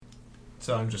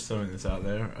So I'm just throwing this out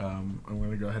there. I'm going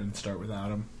to go ahead and start with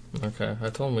Adam. Okay, I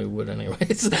told him we would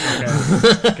anyways.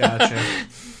 Okay, gotcha.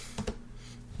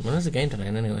 When is the game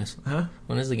tonight anyways? Huh?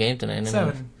 When is the game tonight anyways?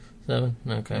 7. 7?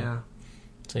 Okay. Yeah.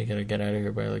 So you gotta get out of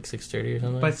here by like 6:30 or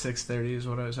something? By 6:30 is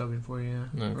what I was hoping for, yeah.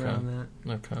 Okay. Around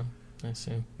that. Okay, I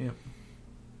see. Yep.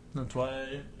 That's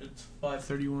why it's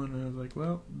 5:31, and I was like,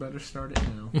 well, better start it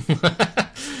now.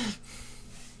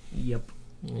 Yep.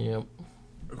 Yep.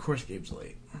 Of course, Gabe's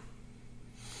late.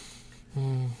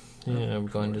 Yeah, I'm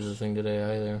going to the thing today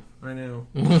either. I know.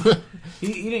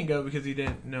 He didn't go because he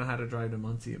didn't know how to drive to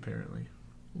Muncie, apparently.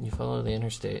 You follow the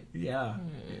interstate. Yeah.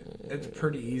 It's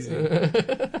pretty easy.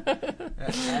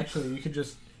 Actually, you could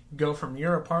just go from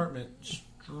your apartment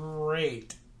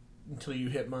straight until you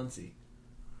hit Muncie.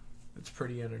 It's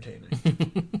pretty entertaining.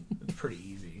 It's pretty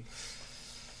easy.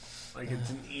 Like, it's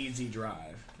an easy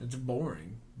drive. It's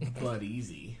boring, but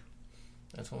easy.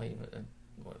 That's only,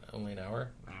 only an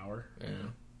hour? Hour? Yeah.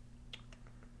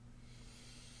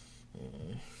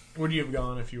 Would you have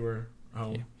gone if you were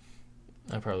home? Yeah.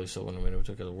 I probably still wouldn't have been able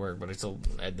to go to work, but I still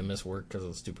had to miss work because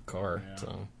of the stupid car. Yeah.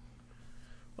 So.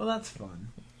 Well, that's fun.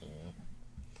 Yeah.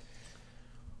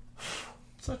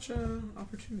 Such an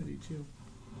opportunity, too.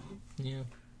 Yeah.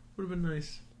 Would have been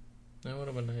nice. That would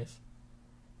have been nice.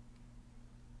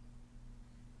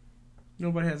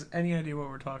 Nobody has any idea what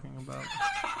we're talking about.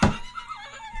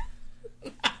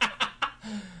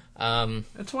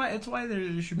 It's why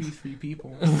there should be 3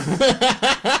 people.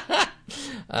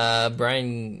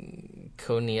 Brian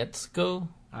Konietzko?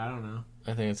 I don't know.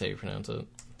 I think that's how you pronounce it.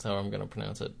 That's how I'm going to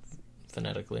pronounce it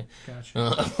phonetically.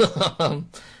 Gotcha.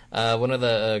 One of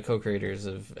the co-creators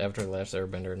of Avatar: The Last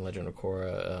Airbender and Legend of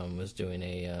Korra was doing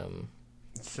a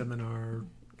seminar,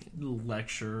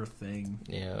 lecture thing.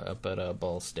 Yeah, up at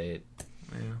Ball State.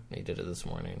 Yeah. He did it this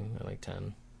morning at like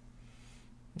 10.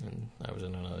 And I was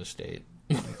in another state.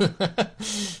 That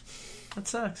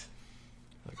sucks.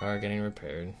 The car getting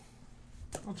repaired.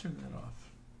 I'll turn that off.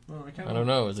 Well, I don't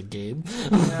know. Was it Gabe?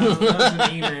 No, that was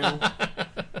an email.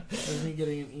 That was me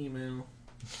getting an email.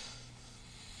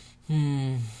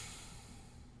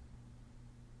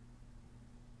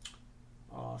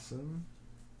 Awesome.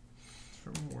 It's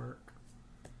from work.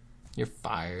 You're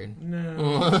fired.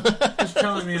 No. It's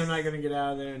telling me I'm not going to get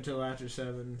out of there until after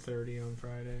 7:30 on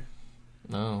Friday.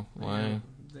 No. Why?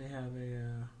 They have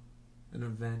an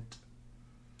event.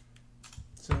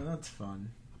 So that's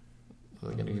fun. Are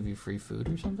they going to give you free food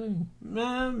or something?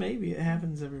 Maybe. It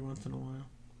happens every once in a while.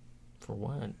 For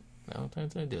what?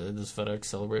 Valentine's Day? Does FedEx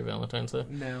celebrate Valentine's Day?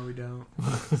 No, we don't.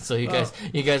 So you guys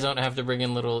don't have to bring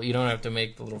in little. You don't have to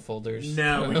make the little folders.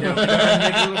 No, we don't. We don't have to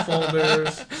make little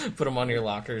folders. Put them on your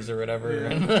lockers or whatever. Yeah.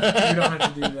 We don't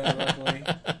have to do that. Luckily,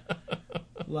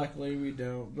 luckily we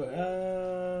don't. But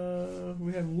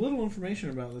we have little information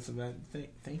about this event.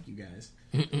 Thank you guys.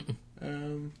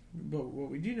 But what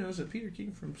we do know is that Peter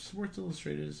King from Sports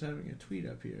Illustrated is having a tweet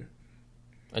up here.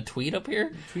 A tweet up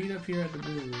here? A tweet up here at the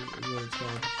Blue is what it's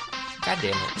called. God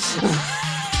damn it.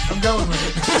 I'm going with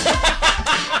it.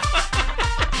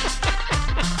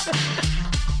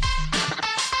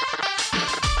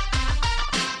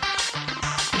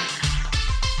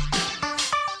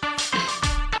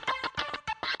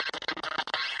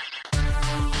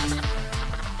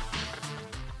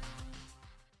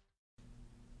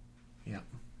 Yep.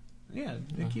 Yeah,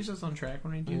 it keeps us on track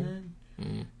when we do that.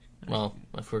 Well,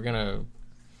 if we're gonna...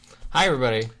 Hi,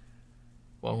 everybody.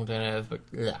 Welcome to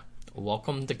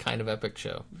Welcome to Kind of Epic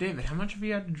Show. David, how much have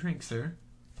you had to drink, sir?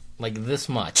 Like this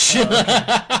much. Oh,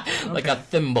 okay. Like a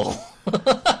thimble.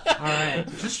 Alright,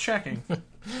 just checking.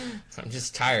 I'm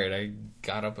just tired. I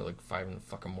got up at like 5 in the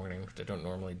fucking morning, which I don't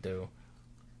normally do.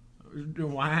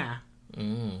 Wow.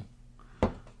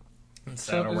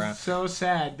 Sat around. So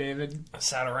sad, David. I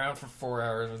sat around for 4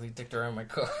 hours while he dicked around my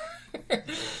car. That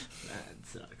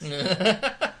sucks.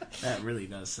 That really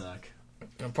does suck.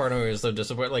 And part of me was so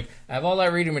disappointed. Like, I have all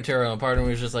that reading material, and part of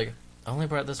me was just like, I only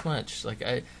brought this much. Like,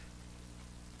 I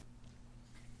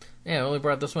only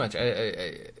brought this much.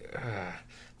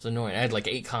 It's annoying. I had like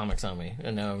 8 comics on me,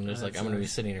 and now I'm just like, I'm going to be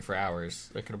sitting here for hours.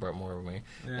 I could have brought more with me.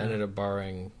 Yeah. I ended up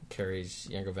borrowing Carrie's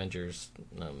Young Avengers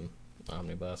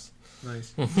omnibus.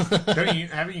 Nice.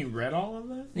 Haven't you read all of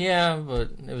that? Yeah,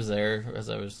 but it was there as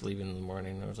I was leaving in the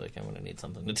morning. I was like, I'm going to need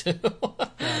something to do.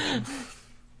 Gotcha.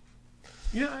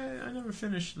 Yeah, I never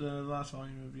finished the last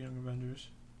volume of Young Avengers.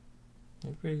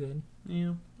 They're pretty good.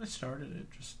 Yeah, I started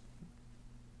it, just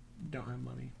don't have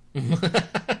money.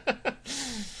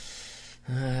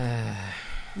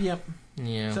 Yep.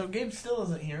 Yeah. So Gabe still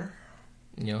isn't here.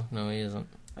 No, he isn't.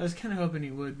 I was kind of hoping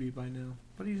he would be by now,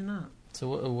 but he's not. So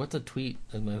what's a tweet?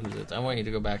 I want you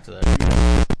to go back to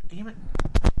that. He Damn it.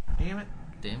 Damn it.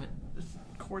 Damn it. This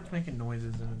cord's making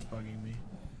noises and it's bugging me.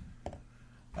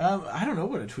 I don't know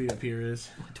what a tweet up here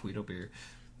is. Tweet up here.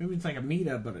 Maybe it's like a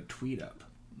meetup, but a tweet up.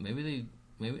 Maybe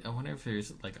I wonder if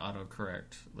there's like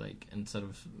autocorrect, like instead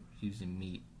of using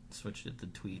meet, switch it to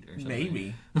tweet or something.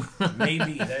 Maybe.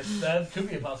 Maybe. That could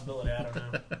be a possibility. I don't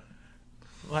know.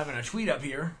 We're having a tweet up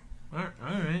here. All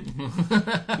right.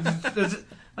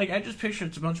 I just picture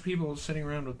it's a bunch of people sitting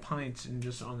around with pints and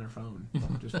just on their phone.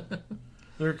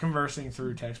 They're conversing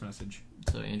through text message.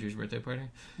 So Andrew's birthday party?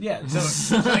 Yeah.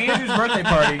 So Andrew's birthday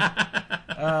party.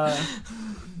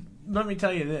 Let me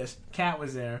tell you this. Kat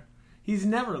was there. He's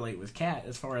never late with Kat,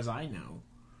 as far as I know.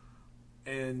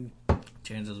 And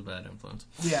Chances of bad influence.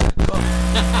 Yeah.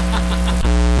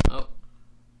 Oh.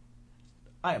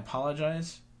 I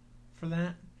apologize for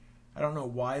that. I don't know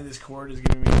why this cord is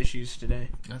giving me issues today.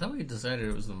 I thought we decided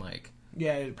it was the mic.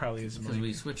 Yeah, it probably is the mic. Because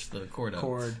we switched the cord up.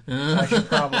 I should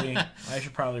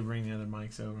probably bring the other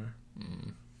mics over.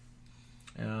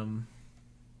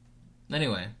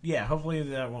 Anyway. Yeah, hopefully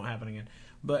that won't happen again.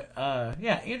 But,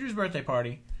 yeah, Andrew's birthday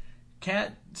party.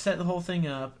 Kat set the whole thing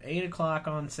up, 8 o'clock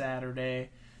on Saturday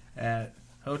at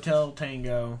Hotel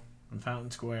Tango in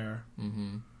Fountain Square.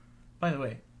 Mm-hmm. By the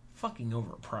way, fucking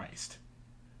overpriced.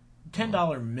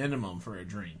 $10 minimum for a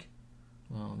drink.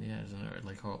 Well, yeah, isn't it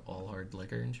like all hard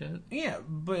liquor and shit? Yeah,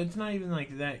 but it's not even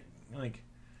like that. Like,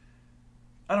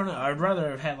 I don't know. I'd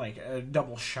rather have had like a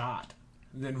double shot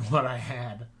than what I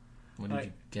had. What did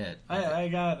you get? I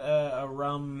got a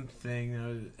rum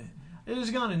thing. It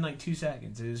was gone in like 2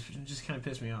 seconds. It just kind of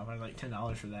pissed me off. I had like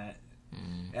 $10 for that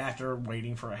after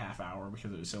waiting for a half hour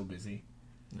because it was so busy.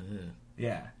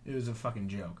 Yeah, it was a fucking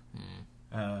joke.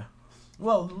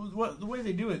 Well, the way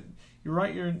they do it, you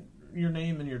write your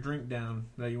name and your drink down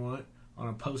that you want on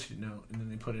a Post-it note, and then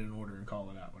they put it in order and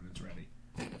call it out when it's ready.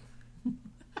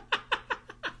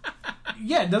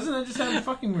 Yeah, doesn't that just sound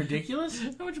fucking ridiculous?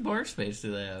 How much bar space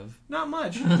do they have? Not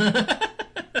much. Wow.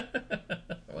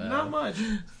 Not much.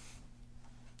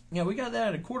 Yeah, we got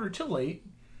that at 8:45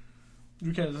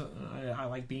 because I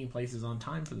like being places on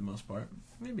time for the most part.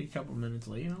 Maybe a couple minutes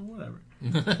late, whatever.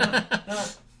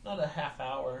 Not a half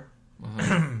hour.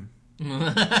 And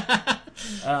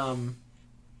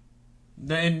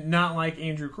not like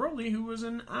Andrew Crowley, who was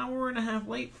an hour and a half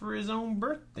late for his own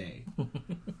birthday.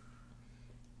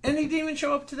 And he didn't even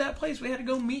show up to that place. We had to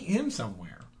go meet him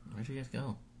somewhere. Where'd you guys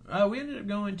go? We ended up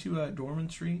going to Dorman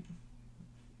Street.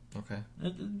 Okay.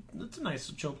 It's a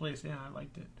nice, chill place. Yeah, I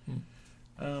liked it.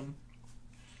 And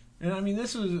I mean,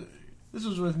 this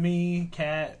was with me,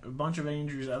 Kat, a bunch of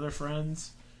Andrew's other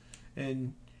friends,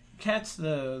 and Kat's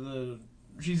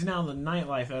she's now the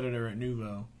nightlife editor at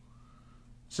Nuvo.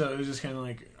 So it was just kind of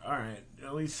like, all right,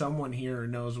 at least someone here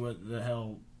knows what the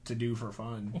hell to do for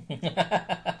fun.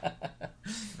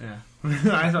 Yeah.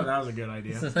 I thought that was a good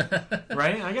idea.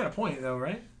 Right? I got a point, though,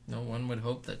 right? No one would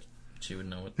hope that she would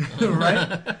know it.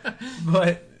 Right?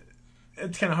 But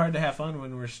it's kind of hard to have fun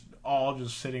when we're all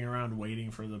just sitting around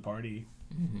waiting for the party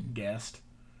guest.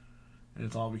 And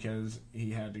it's all because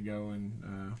he had to go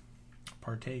and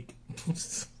partake.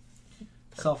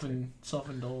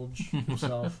 Self-indulge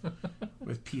himself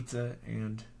with pizza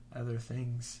and other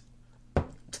things.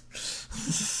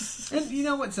 And you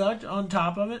know what sucked? On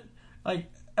top of it,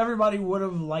 like, everybody would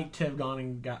have liked to have gone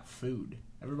and got food.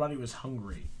 Everybody was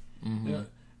hungry. And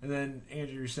then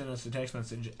Andrew sent us a text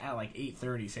message at like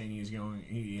 8:30 saying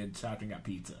he had stopped and got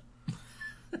pizza.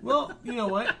 Well, you know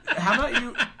what? How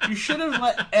about you should have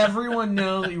let everyone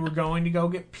know that you were going to go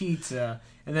get pizza,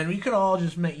 and then we could all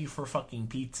just met you for fucking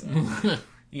pizza.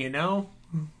 You know?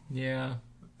 Yeah.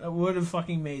 That would have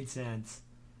fucking made sense.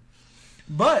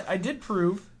 But I did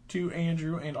prove to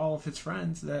Andrew and all of his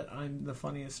friends that I'm the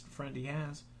funniest friend he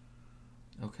has.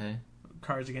 Okay.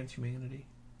 Cards Against Humanity.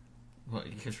 What,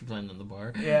 you guys were playing in the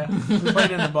bar? Yeah, we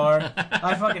played in the bar.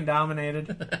 I fucking dominated.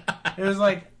 It was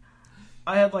like,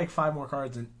 I had like 5 more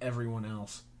cards than everyone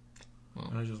else. Well,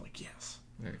 and I was just like, yes.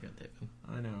 Very good, David.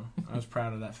 I know. I was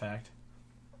proud of that fact.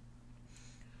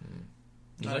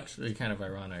 It's actually kind of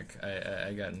ironic.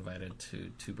 I got invited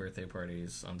to 2 birthday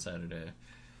parties on Saturday.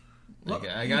 Well,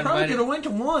 I you got probably invited. could have went to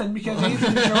one because he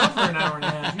didn't show up for an hour and a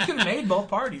half. You could have made both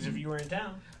parties if you were in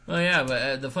town. Well, yeah,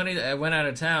 but I went out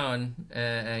of town,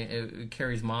 and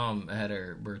Carrie's mom had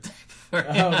her birthday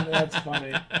party. Oh, that's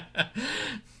funny.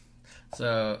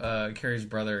 So, Carrie's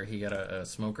brother, he got a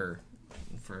smoker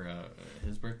for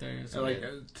his birthday. So like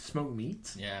smoked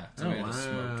meats? Yeah. So we had a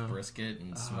smoked brisket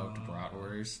and smoked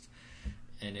bratwurst.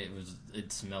 And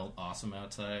it smelled awesome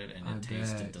outside, and it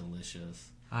tasted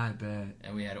delicious. I bet.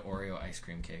 And we had Oreo ice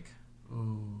cream cake.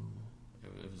 Ooh.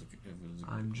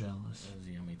 I'm jealous. It was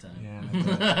a yummy time. Yeah,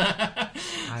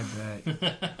 I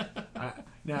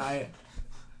bet.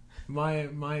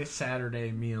 My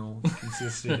Saturday meal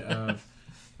consisted of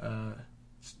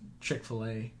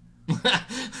Chick-fil-A.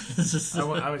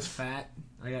 I was fat.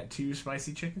 I got 2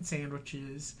 spicy chicken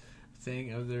sandwiches,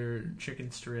 thing of their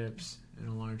chicken strips, and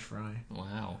a large fry.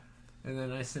 Wow. And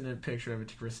then I sent a picture of it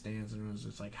to Chris Stans, and it was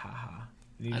just like, haha.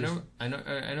 I don't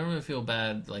really feel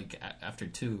bad like after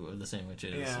 2 of the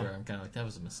sandwiches where I'm kind of like, that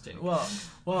was a mistake. Well,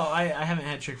 I haven't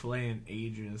had Chick-fil-A in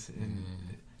ages, and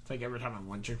it's like every time I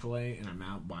want Chick-fil-A and I'm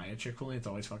out by a Chick-fil-A, it's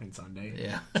always fucking Sunday.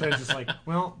 Yeah. So it's just like,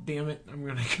 well, damn it, I'm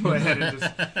gonna go ahead and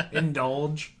just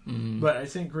indulge. But I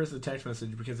sent Chris a text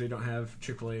message because they don't have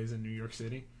Chick-fil-A's in New York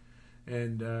City,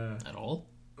 and at all.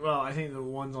 Well, I think the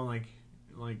ones on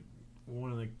like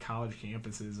one of the college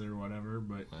campuses or whatever.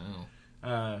 But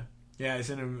wow. Yeah, I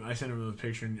sent him a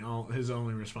picture, and his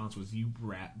only response was, "You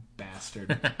rat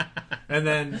bastard." And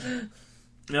then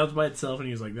that was by itself, and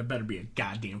he was like, "That better be a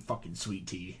goddamn fucking sweet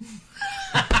tea."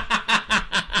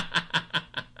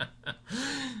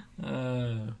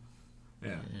 Yeah.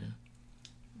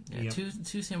 Yep.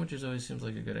 Two sandwiches always seems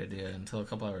like a good idea until a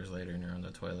couple hours later, and you're on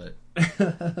the toilet.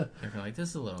 You're like, "This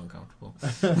is a little uncomfortable."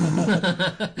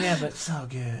 Yeah, but so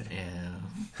good. Yeah.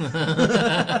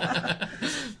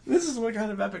 This is what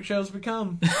kind of epic shows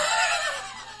become.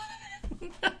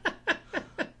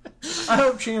 I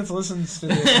hope Chance listens to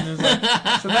this and is like,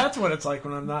 so that's what it's like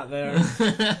when I'm not there.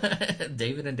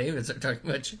 David and David start talking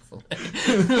about Chick-fil-A.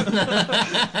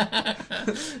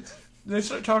 They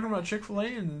start talking about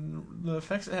Chick-fil-A and the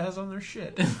effects it has on their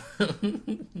shit.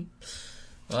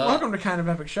 Welcome to Kind of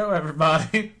Epic Show,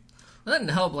 everybody. That didn't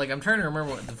help. Like, I'm trying to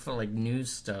remember what the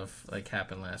news stuff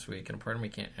happened last week, and part of me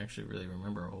can't actually really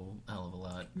remember a whole hell of a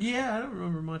lot. Yeah, I don't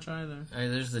remember much either.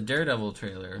 There's the Daredevil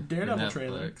trailer.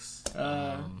 Trailer.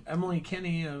 Emily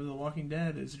Kinney of The Walking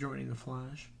Dead is joining The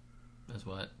Flash. That's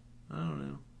what? I don't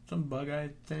know. Some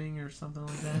bug-eyed thing or something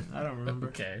like that. I don't remember.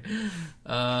 Okay.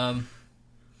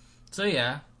 So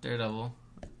yeah, Daredevil.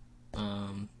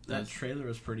 That trailer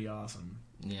was pretty awesome.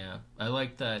 Yeah, I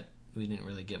like that we didn't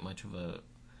really get much of a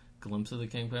glimpse of the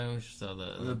Kingpin. We just saw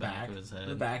the back of his head,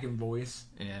 the back and voice.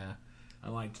 Yeah, I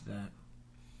liked that.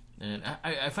 And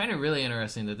I find it really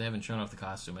interesting that they haven't shown off the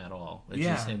costume at all. It's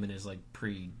just him in his like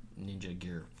pre-ninja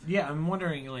gear. Yeah, I'm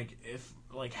wondering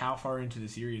how far into the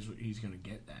series he's going to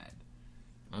get that.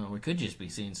 We could just be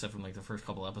seeing stuff from like the first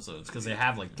couple episodes because they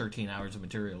have like 13 hours of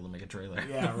material to make a trailer.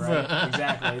 Yeah, right.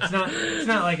 Exactly. It's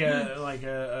not like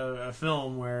a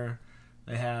film where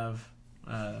they have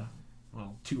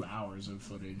 2 hours of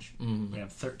footage. Mm-hmm. We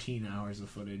have 13 hours of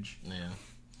footage. Yeah.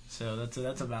 So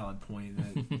that's a valid point.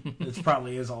 That this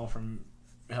probably is all from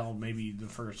maybe the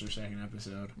first or second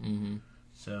episode. Mm-hmm.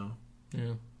 So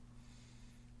yeah,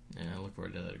 I look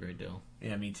forward to that a great deal.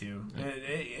 Yeah, me too. Yeah.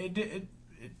 It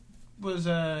was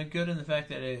good in the fact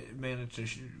that it managed to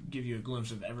give you a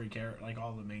glimpse of every character, like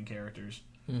all the main characters,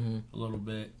 a little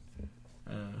bit.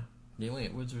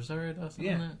 Wait, was Rosario Dawson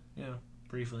in that? Yeah,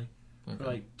 briefly. Okay. For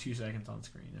like 2 seconds on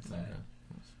screen, if that. Okay.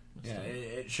 Yeah,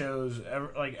 it shows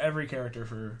every character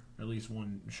for at least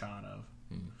one shot of.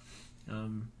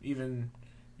 Even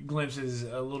glimpses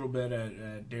a little bit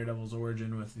at Daredevil's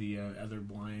origin with the other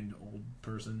blind old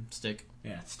person. Stick.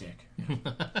 Yeah, Stick. Yeah.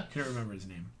 Couldn't remember his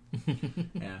name.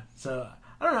 Yeah, so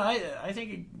I don't know. I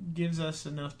think it gives us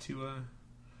enough to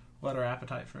whet our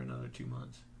appetite for another 2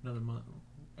 months, another month.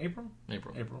 April. Yeah,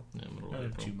 middle of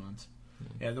April. 2 months.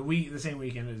 Yeah, the same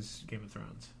weekend as Game of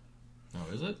Thrones.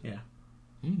 Oh, is it? Yeah.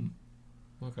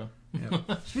 Okay.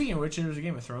 Yeah. Speaking of which, there was a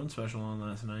Game of Thrones special on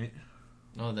last night.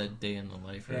 Oh, that day in the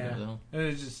life. Yeah. It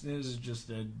was just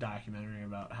a documentary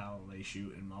about how they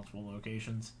shoot in multiple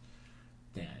locations.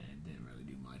 Yeah, it didn't really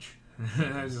do much.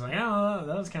 I was just like, oh,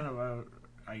 that was kind of a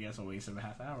waste of a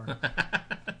half hour.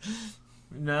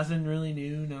 Nothing really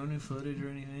new, no new footage or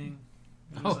anything.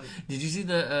 Did you see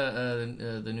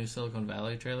the new Silicon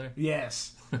Valley trailer?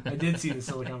 Yes, I did see the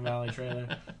Silicon Valley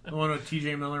trailer. The one with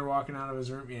T.J. Miller walking out of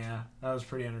his room. Yeah, that was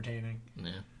pretty entertaining.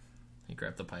 Yeah, he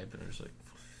grabbed the pipe and was like,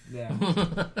 yeah.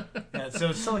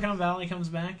 So Silicon Valley comes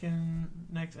back in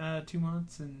next 2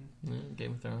 months, and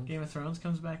Game of Thrones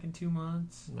comes back in 2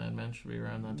 months. Mad Men should be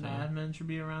around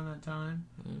that time.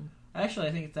 Actually,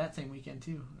 I think it's that same weekend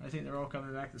too. I think they're all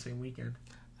coming back the same weekend.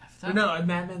 No,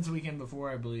 Mad Men's the weekend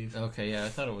before, I believe. Okay, yeah, I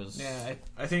thought it was. Yeah,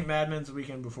 I think Mad Men's the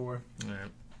weekend before. All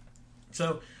right.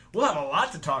 So we'll have a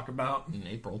lot to talk about in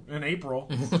April.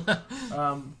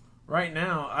 Right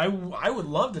now, I would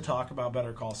love to talk about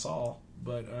Better Call Saul,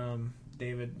 but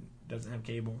David doesn't have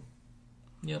cable.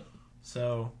 Yep.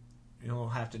 So you'll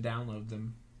have to download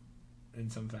them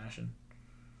in some fashion.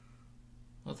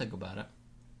 I'll think about it.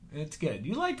 It's good.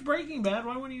 You liked Breaking Bad.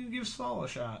 Why wouldn't you give Saul a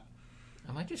shot?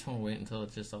 I might just want to wait until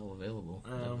it's just all available.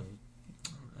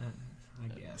 I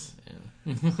guess.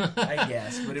 Yeah. I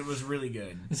guess, but it was really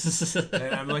good.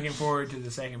 And I'm looking forward to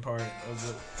the second part of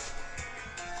the...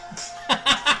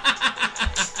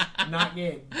 Not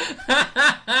Gabe.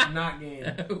 Not Gabe.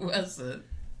 Who was it?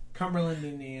 Cumberland,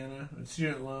 Indiana. A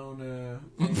student loan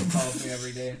calls me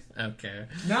every day. Okay.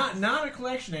 Not a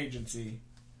collection agency.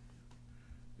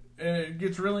 It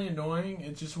gets really annoying.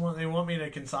 It's just they want me to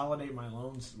consolidate my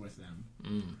loans with them.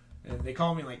 And they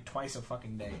call me like twice a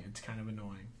fucking day. It's kind of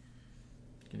annoying.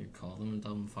 Can you call them and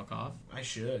tell them to fuck off? I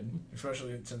should,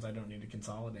 especially since I don't need to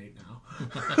consolidate now.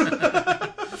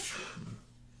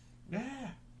 Yeah.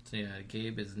 So yeah,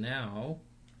 Gabe is now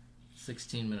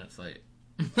 16 minutes late.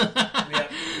 Yeah.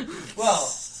 Well,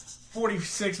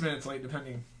 46 minutes late,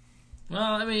 depending.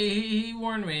 Well, I mean, he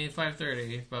warned me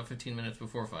 5:30, about 15 minutes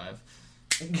before 5.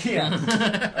 Yeah.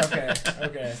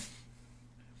 Okay.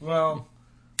 Well,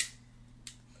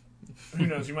 who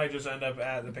knows? You might just end up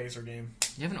at the Pacer game.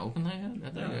 You haven't opened that yet? I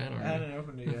thought you had already. I hadn't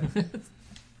opened it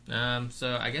yet.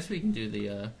 So I guess we can do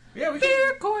the yeah, we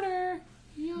beer corner.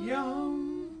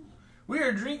 Yum. We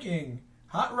are drinking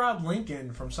Hot Rod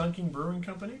Lincoln from Sun King Brewing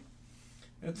Company.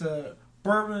 It's a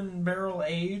bourbon barrel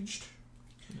aged.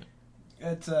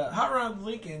 It's a Hot Rod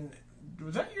Lincoln.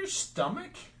 Was that your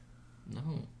stomach?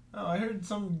 No. Oh, I heard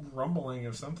some grumbling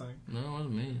of something. No, it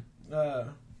wasn't me.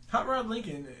 Hot Rod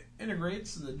Lincoln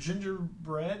integrates the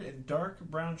gingerbread and dark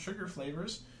brown sugar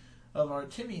flavors of our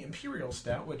Timmy Imperial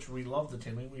Stout, which we love the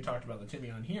Timmy. We talked about the Timmy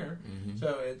on here. Mm-hmm.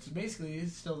 So it's basically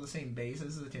still the same base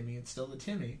as the Timmy. It's still the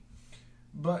Timmy.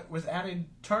 But with added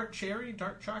tart cherry,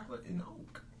 dark chocolate, and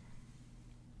oak.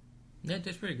 Yeah, it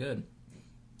tastes pretty good.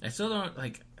 I still don't,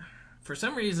 like, for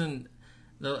some reason,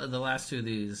 the last two of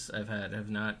these I've had have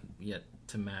not yet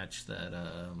to match that,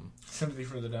 Sympathy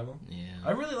for the Devil? Yeah.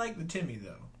 I really like the Timmy,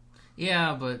 though.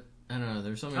 Yeah, but, I don't know,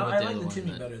 there's something about I the like other the one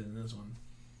Timmy better than this one.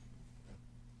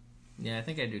 Yeah, I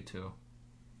think I do, too.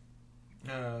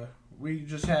 We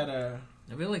just had a...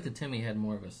 I feel like the Timmy had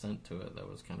more of a scent to it that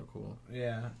was kind of cool.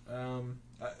 Yeah.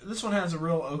 This one has a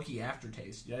real oaky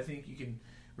aftertaste. I think you can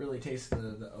really taste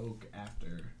the oak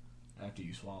after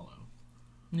you swallow.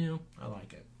 Yeah. I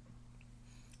like it.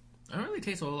 I don't really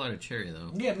taste a whole lot of cherry,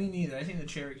 though. Yeah, me neither. I think the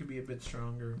cherry could be a bit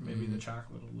stronger. Maybe the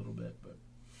chocolate a little bit, but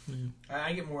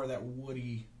I get more of that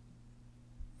woody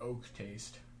oak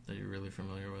taste. That you're really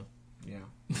familiar with. Yeah.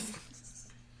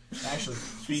 Actually,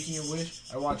 speaking of which,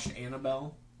 I watched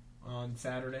Annabelle on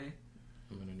Saturday.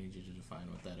 I'm gonna need you to define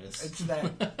what that is. It's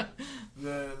that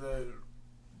the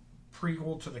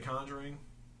prequel to The Conjuring.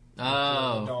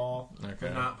 Oh, the doll, okay.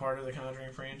 but not part of the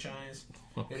Conjuring franchise.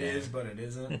 Okay. It is, but it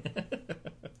isn't.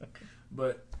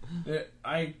 But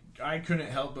I couldn't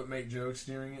help but make jokes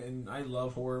during it, and I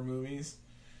love horror movies,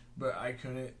 but I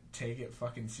couldn't take it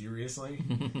fucking seriously.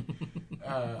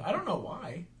 I don't know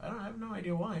why. I have no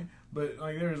idea why. But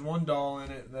like, there was one doll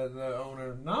in it that the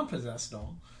owner, non-possessed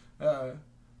doll,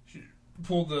 she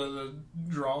pulled the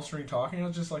drawstring talking. I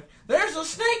was just like, "There's a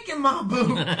snake in my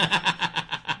boot."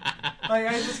 Like,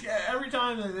 I just, every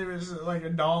time that there was like a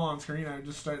doll on screen, I would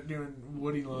just start doing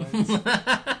Woody lines.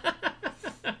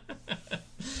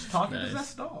 Talking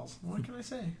possessed dolls. What can I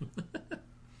say? You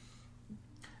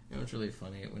know what's really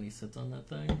funny? When he sits on that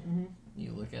thing,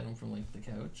 you look at him from like the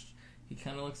couch. He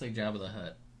kind of looks like Jabba the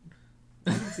Hutt.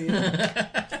 I can see it.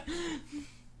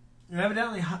 And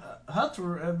evidently,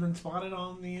 Hutts have been spotted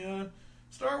on the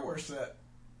Star Wars set.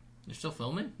 You're still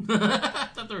filming? I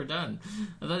thought they were done.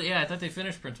 I thought they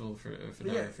finished principal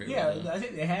photography. Yeah, I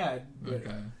think they had. But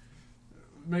okay.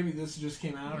 Maybe this just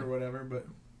came out or whatever, but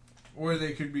or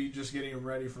they could be just getting them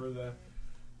ready for the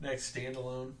next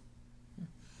standalone.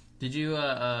 Did you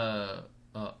okay,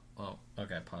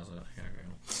 pause it. I gotta go.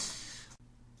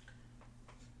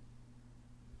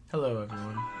 Hello,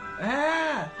 everyone.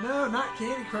 No, not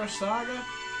Candy Crush Saga.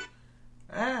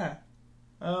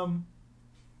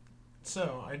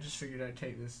 So I just figured I'd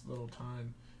take this little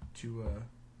time to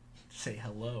say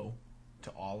hello to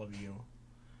all of you,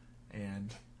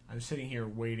 and I'm sitting here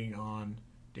waiting on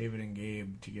David and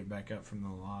Gabe to get back up from the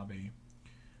lobby,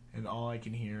 and all I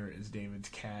can hear is David's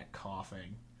cat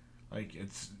coughing, like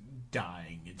it's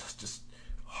dying. It's just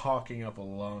hawking up a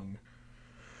lung,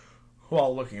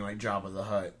 while looking like Jabba the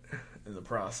Hutt in the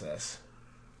process.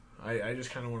 I just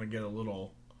kind of want to get a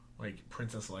little, like,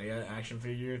 Princess Leia action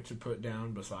figure to put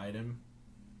down beside him.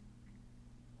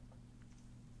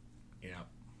 Yeah.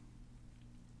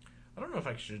 I don't know if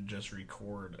I should just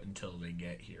record until they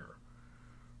get here,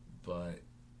 but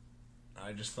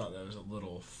I just thought that was a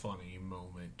little funny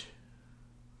moment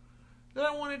that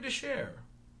I wanted to share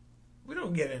We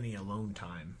don't get any alone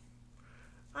time.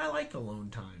 I like alone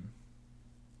time.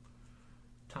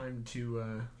 Time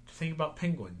to think about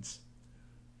penguins.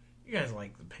 You guys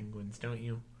like the penguins, don't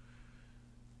you?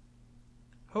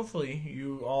 Hopefully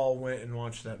you all went and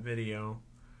watched that video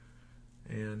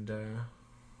and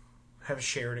have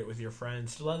shared it with your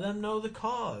friends to let them know the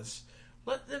cause.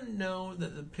 Let them know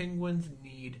that the penguins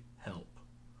need help.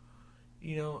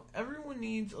 You know, everyone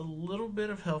needs a little bit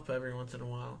of help every once in a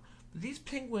while. But these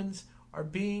penguins are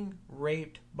being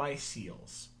raped by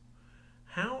seals.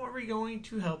 How are we going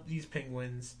to help these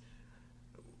penguins?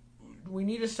 We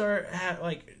need to start,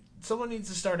 someone needs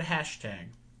to start a hashtag.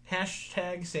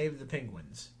 Hashtag save the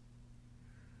penguins.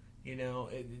 You know,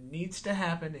 it needs to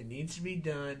happen. It needs to be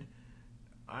done.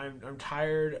 I'm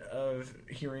tired of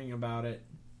hearing about it.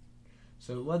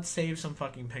 So let's save some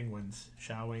fucking penguins,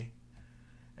 shall we?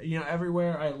 You know,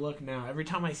 everywhere I look now, every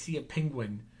time I see a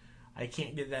penguin, I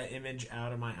can't get that image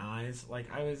out of my eyes.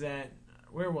 Like I was at,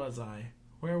 where was I?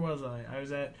 I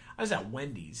was at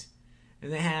Wendy's,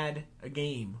 and they had a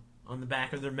game on the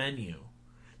back of their menu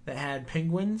that had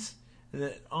penguins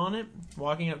that on it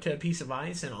walking up to a piece of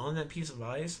ice, and on that piece of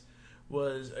ice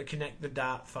was a connect the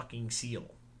dot fucking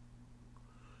seal.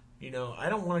 You know, I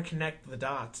don't want to connect the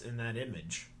dots in that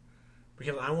image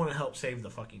because I want to help save the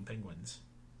fucking penguins.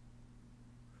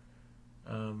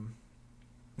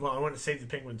 Well, I want to save the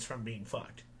penguins from being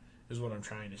fucked, is what I'm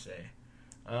trying to say.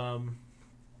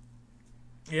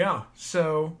 Yeah,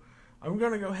 so I'm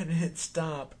going to go ahead and hit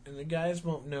stop, and the guys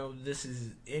won't know this is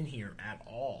in here at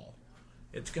all.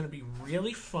 It's going to be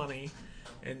really funny,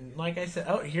 and like I said,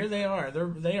 oh, here they are.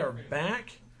 They are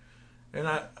back, and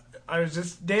I was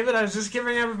just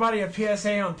giving everybody a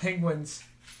PSA on penguins.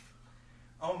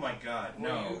 Oh my god,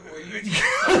 no. Were you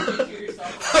talking to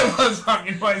yourself? I was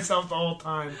talking to myself the whole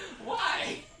time.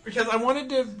 Why? Because I wanted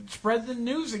to spread the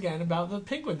news again about the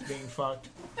penguins being fucked.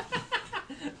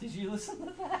 Did you listen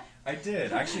to that? I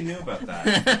did. I actually knew about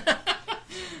that.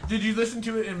 Did you listen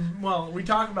to it? Well, we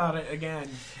talk about it again.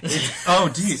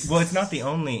 Oh, geez. Well, it's not the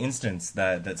only instance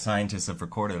that scientists have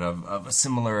recorded of a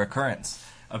similar occurrence.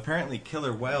 Apparently,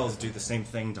 killer whales do the same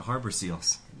thing to harbor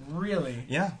seals. Really?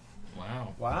 Yeah.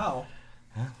 Wow.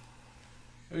 Huh?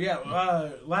 Yeah,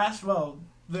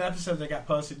 the episode that got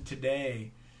posted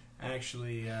today,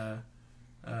 actually... I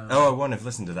wouldn't have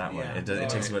listened to that one. Yeah. It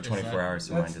takes about 24 hours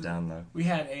to wind it down, though. We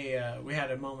had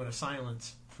a moment of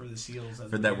silence for the seals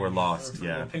that were lost, for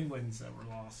yeah. the penguins that were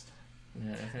lost.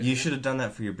 Yeah. You should have done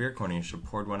that for your beer corner. You should have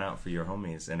poured one out for your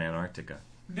homies in Antarctica.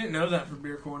 Didn't know that for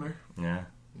Beer Corner. Yeah.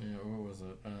 Yeah, what was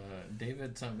it?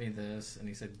 David sent me this, and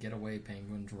he said, "Get away,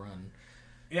 penguins, run."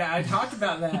 Yeah, I talked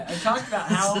about that. I talked about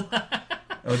how...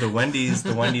 Oh, the Wendy's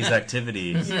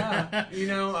activities. Yeah, you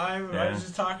know, I was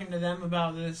just talking to them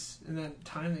about this in that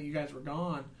time that you guys were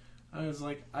gone. I was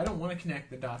like, I don't want to connect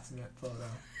the dots in that photo.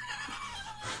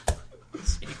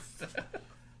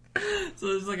 So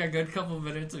there's like a good couple of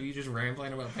minutes of you just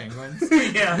rambling about penguins.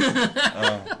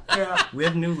 Yeah. Yeah. We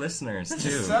have new listeners,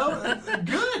 too. So,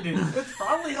 good. It's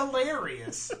probably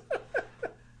hilarious.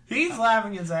 He's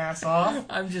laughing his ass off.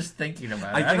 I'm just thinking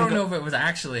about it. I don't know if it was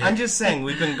actually. I'm just saying,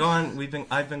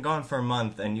 I've been gone for a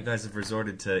month, and you guys have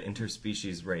resorted to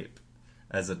interspecies rape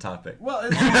as a topic. Well,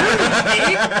 it's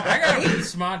I gotta eat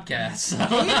Smodcast. So.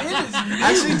 I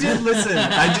actually did listen.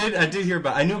 I did hear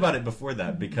about. I knew about it before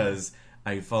that because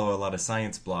I follow a lot of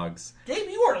science blogs. Gabe,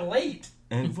 you are late.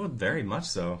 And well, very much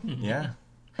so. Yeah,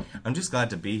 I'm just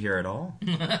glad to be here at all.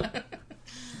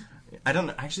 I don't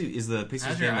know. Actually, is the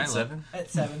Pacers game at 7?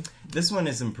 At 7. This one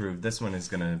is improved. This one is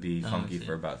going to be funky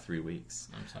for about 3 weeks.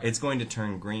 I'm sorry. It's going to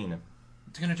turn green.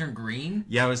 It's going to turn green?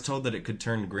 Yeah, I was told that it could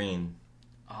turn green.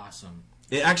 Awesome.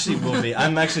 It actually will be.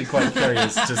 I'm actually quite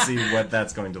curious to see what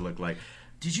that's going to look like.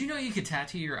 Did you know you could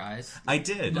tattoo your eyes? I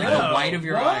did. Like the white of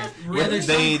your eyes. Really?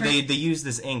 Yeah, they use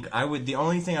this ink. The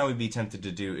only thing I would be tempted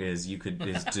to do is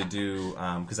to do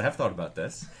because I have thought about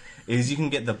this. Is you can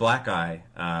get the black eye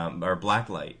or black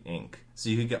light ink, so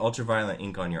you could get ultraviolet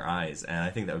ink on your eyes, and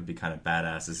I think that would be kind of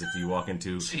badass. As if you walk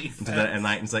into that at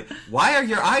night and it's like, why are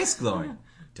your eyes glowing?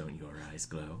 Don't your eyes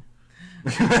glow?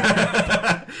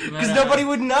 Because nobody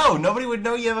would know. Nobody would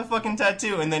know you have a fucking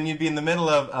tattoo, and then you'd be in the middle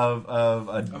of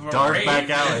a dark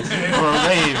back alley or a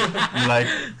rave. You're like,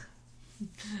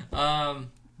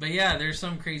 But yeah, there's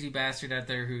some crazy bastard out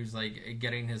there who's like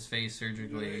getting his face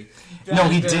surgically. No,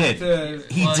 he did.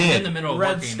 He did. In the middle of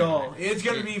Red working. Skull. It's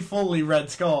going to be fully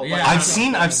Red Skull. Yeah. I've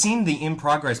seen the in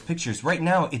progress pictures. Right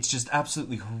now, it's just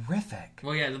absolutely horrific.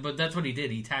 Well, yeah, but that's what he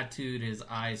did. He tattooed his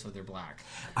eyes so they're black.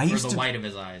 White of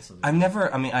his eyes. So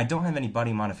I don't have any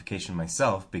body modification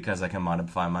myself because I can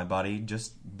modify my body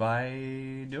just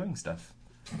by doing stuff.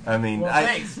 I mean, Well,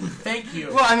 thanks. Thank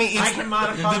you. Well, I mean, it's I can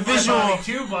modify the visual my body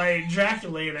too by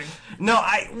ejaculating. No,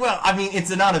 I mean,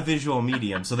 it's not a visual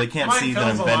medium, so they can't Mine see that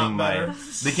feels I'm a bending lot my. better.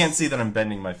 They can't see that I'm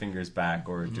bending my fingers back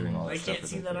or doing all that They stuff. can't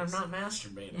see that I'm not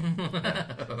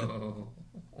masturbating.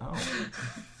 Oh.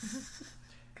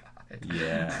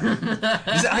 Yeah.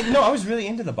 I was really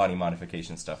into the body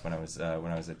modification stuff when I was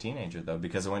a teenager, though,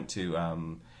 because I went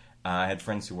to. I had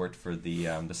friends who worked for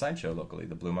the sideshow locally,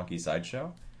 the Blue Monkey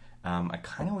Sideshow. I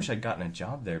kind of wish I'd gotten a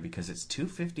job there because it's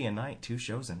 $250 a night, 2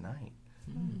 shows a night.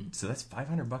 So that's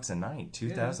 $500 a night,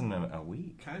 $2,000 a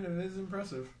week. Kind of is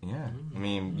impressive. Yeah, I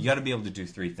mean, you got to be able to do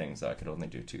 3 things. Though I could only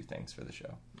do 2 things for the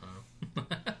show. Oh.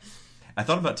 I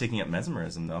thought about taking up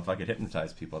mesmerism though. If I could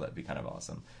hypnotize people, that'd be kind of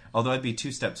awesome. Although I'd be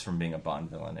 2 steps from being a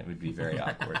Bond villain, it would be very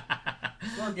awkward.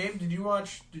 Well, Gabe, did you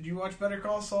watch Better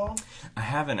Call Saul? I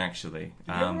haven't actually.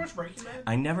 Did you ever watch Breaking Bad?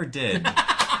 I never did.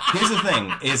 Here's the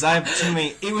thing: is I have too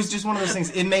many. It was just one of those things.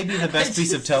 It may be the best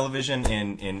piece of television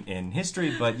in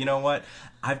history, but you know what?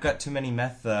 I've got too many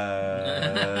meth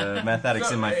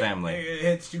addicts in my family. It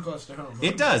hits too close to home.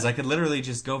 It does. I could literally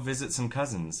just go visit some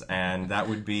cousins, and that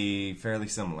would be fairly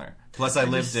similar. Plus, I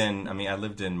lived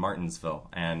in Martinsville,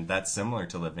 and that's similar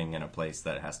to living in a place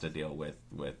that has to deal with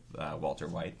Walter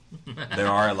White. There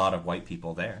are a lot of white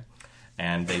people there,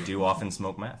 and they do often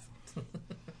smoke meth.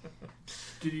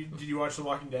 Did you watch The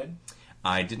Walking Dead?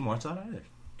 I didn't watch that either.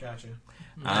 Gotcha.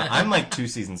 I'm like 2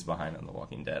 seasons behind on The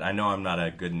Walking Dead. I know I'm not a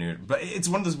good nerd, but it's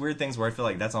one of those weird things where I feel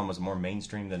like that's almost more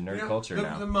mainstream than nerd culture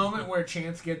now. The moment where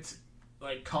Chance gets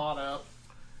like caught up,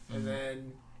 and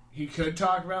then he could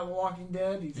talk about The Walking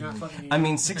Dead. He's not fucking. I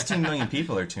mean, 16 million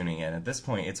people are tuning in. At this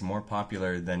point, it's more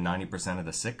popular than 90% of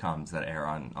the sitcoms that air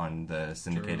on the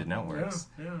syndicated networks.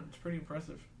 Yeah, it's pretty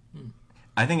impressive.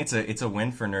 I think it's a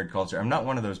win for nerd culture. I'm not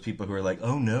one of those people who are like,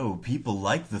 oh no, people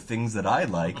like the things that I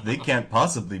like. They can't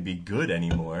possibly be good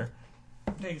anymore.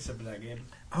 Take a sip of that, Gabe.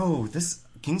 Oh, this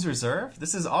King's Reserve?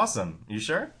 This is awesome. You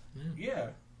sure?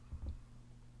 Yeah.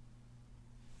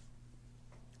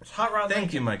 It's Hot Rod Lincoln.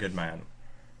 Thank you, my good man.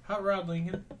 Hot Rod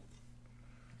Lincoln.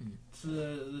 It's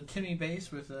the tinny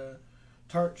base with a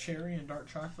tart cherry and dark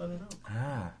chocolate and oak.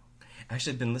 Ah.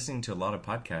 Actually, I've been listening to a lot of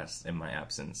podcasts in my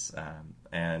absence,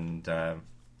 and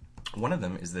one of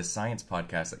them is this science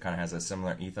podcast that kind of has a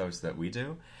similar ethos that we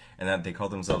do, and that they call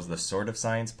themselves the Sort of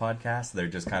Science Podcast. They're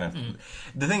just kind of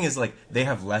the thing is, like, they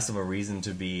have less of a reason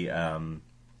to be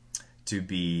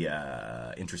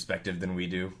introspective than we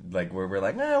do. Like, we're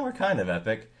like, nah, we're kind of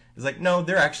epic. It's like, no,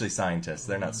 they're actually scientists.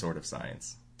 They're not sort of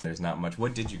science. There's not much.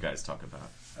 What did you guys talk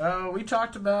about? We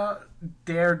talked about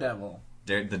Daredevil.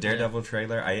 The Daredevil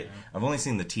trailer. I've only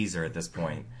seen the teaser at this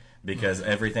point because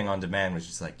everything on demand was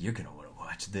just like, you're gonna want to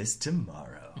watch this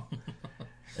tomorrow.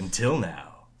 Until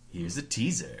now, here's a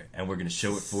teaser, and we're gonna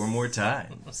show it 4 more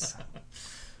times.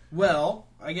 Well,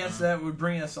 I guess that would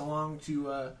bring us along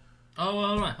to.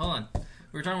 Hold on.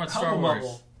 We were talking about Star Humble Wars.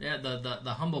 Bundle. Yeah,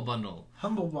 the Humble Bundle.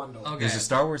 Humble Bundle. Okay. There's a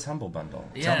Star Wars Humble Bundle.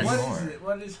 Yes. Tell me What more. is it?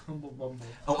 What is Humble Bundle?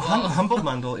 Oh, Humble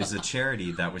Bundle is a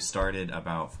charity that was started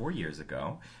about 4 years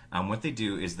ago. What they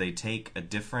do is they take a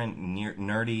different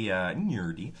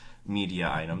nerdy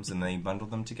media items and they bundle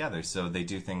them together. So they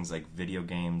do things like video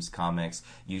games, comics,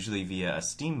 usually via a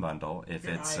Steam bundle. If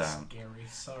Your it's eyes scary.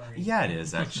 Sorry. yeah, it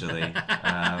is actually.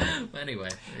 Anyway.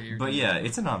 But yeah,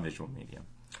 it's a non-visual medium.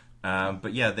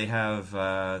 But yeah, they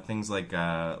have things like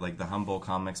the Humble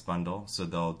Comics bundle. So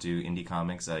they'll do indie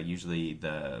comics. Usually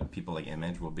the people like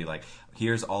Image will be like,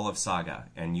 here's all of Saga,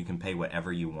 and you can pay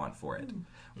whatever you want for it.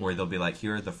 Or they'll be like,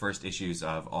 here are the first issues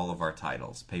of all of our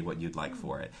titles. Pay what you'd like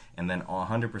for it. And then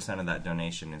 100% of that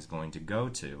donation is going to go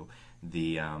to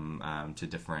the to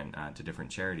different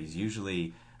charities.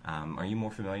 Usually, are you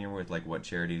more familiar with like what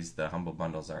charities the Humble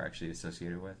Bundles are actually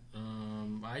associated with?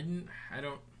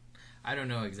 I don't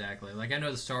know exactly. Like, I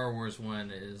know the Star Wars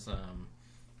one is,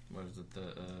 what is it,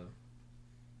 the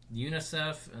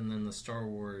UNICEF, and then the Star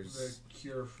Wars... The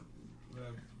Cure, the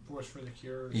Force for the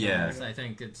Cure. Yeah. I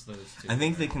think it's those two. I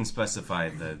think they can specify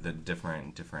the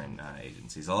different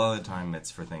agencies. A lot of the time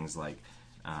it's for things like,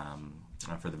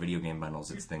 for the video game bundles,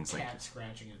 it's things like... Cat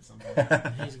scratching at something.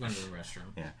 He's going to the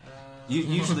restroom. Yeah.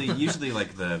 Usually,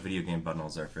 like, the video game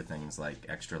bundles are for things like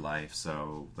Extra Life,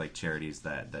 so, like, charities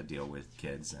that deal with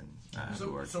kids and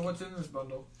So what's in this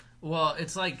bundle? Well,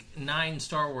 it's like 9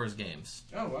 Star Wars games.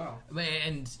 Oh, wow.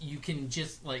 And you can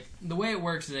just, like, the way it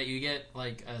works is that you get,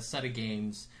 like, a set of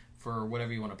games for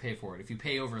whatever you want to pay for it. If you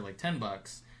pay over, like,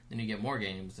 $10, then you get more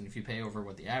games, and if you pay over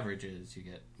what the average is, you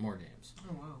get more games.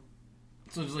 Oh, wow.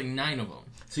 So there's, like, 9 of them.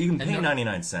 So you can pay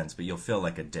 99 cents, but you'll feel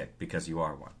like a dick because you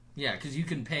are one. Yeah, because you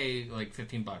can pay like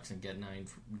 $15 and get 9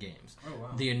 games. Oh,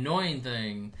 wow. The annoying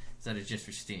thing is that it's just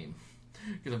for Steam.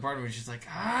 Because the part of me is just like,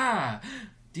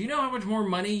 do you know how much more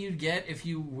money you'd get if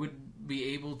you would be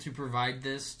able to provide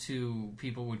this to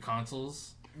people with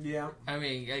consoles? Yeah. I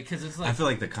mean, because it's like... I feel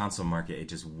like the console market, it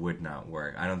just would not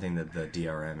work. I don't think that the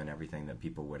DRM and everything that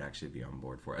people would actually be on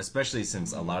board for. Especially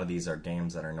since a lot of these are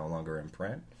games that are no longer in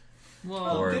print.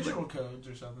 Well, or digital codes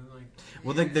or something like.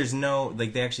 Well, like there's no they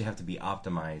actually have to be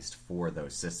optimized for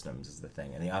those systems is the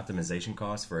thing, and the optimization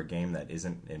cost for a game that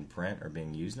isn't in print or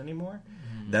being used anymore,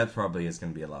 that probably is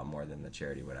going to be a lot more than the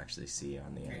charity would actually see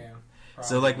on the end. Yeah.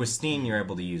 So like with Steam, you're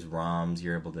able to use ROMs,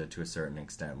 you're able to a certain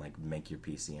extent, like make your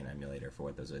PC an emulator for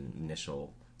what those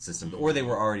initial systems, or they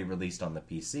were already released on the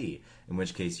PC, in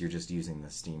which case you're just using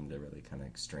the Steam to really kind of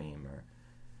stream or.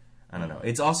 I don't know.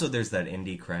 It's also, there's that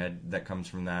indie cred that comes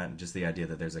from that. Just the idea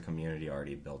that there's a community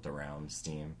already built around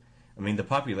Steam. I mean, the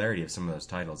popularity of some of those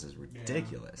titles is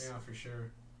ridiculous. Yeah, for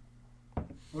sure.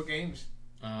 What games?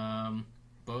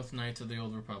 Both Knights of the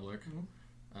Old Republic,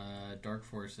 Dark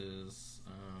Forces,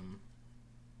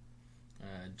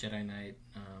 Jedi Knight,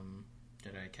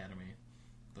 Jedi Academy,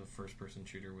 the first-person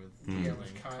shooter with Yeah,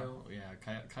 with Kyle.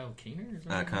 Kyle Katarn? Is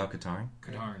that Kyle Katarn.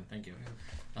 Katarn, thank you.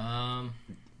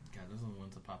 God, those are the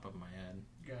ones that pop up in my head.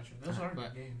 Gotcha. Those are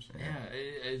good games. Yeah,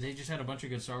 they just had a bunch of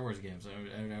good Star Wars games.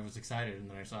 I was excited, and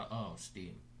then I saw,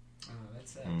 Steam. Oh,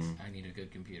 that's sad. I need a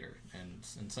good computer. And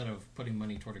instead of putting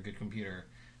money toward a good computer,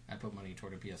 I put money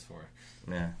toward a PS4.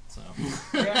 Yeah. So.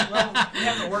 Yeah, well, we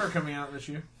have the order coming out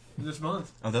this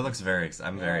month. Oh, that looks I'm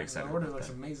very excited. The order about looks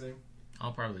that. amazing.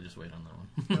 I'll probably just wait on that one.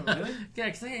 Oh, really? Yeah,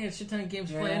 because I got a shit ton of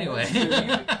games to play anyway.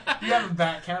 You have a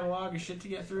back catalog of shit to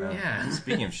get through? Yeah.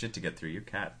 Speaking of shit to get through, your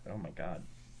cat. Oh my god.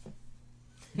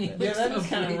 Yeah, that is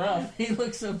kind of rough. He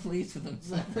looks so pleased with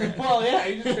himself. Well, yeah,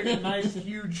 he just took a nice,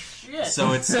 huge shit.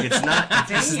 So it's not.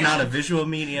 This is not a visual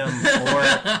medium, or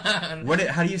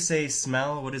how do you say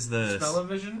smell? What is the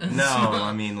Smell-o-vision? No,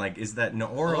 I mean like is that no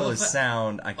oral is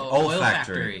sound?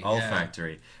 Olfactory.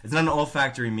 Olfactory. It's not an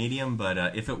olfactory medium,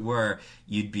 but if it were,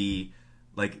 you'd be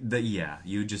like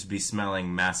you'd just be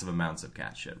smelling massive amounts of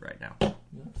cat shit right now. You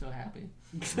look so happy.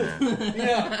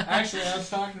 Yeah, actually, I was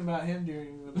talking about him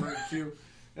during the break too.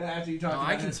 After you talked about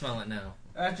I can smell it now.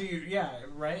 After you,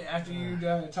 right? After you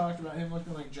talked about him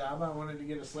looking like Jabba, I wanted to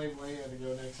get a slave Leia to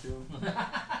go next to him.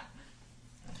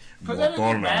 Put that in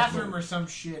your bathroom or some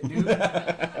shit, dude.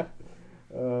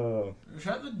 Oh.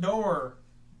 Shut the door.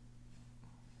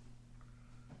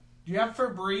 Do you have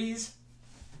Febreze?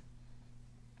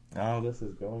 Oh, this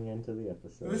is going into the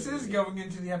episode. This is going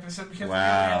into the episode because we only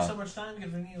have so much time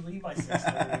because we need to leave by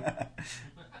 6:30.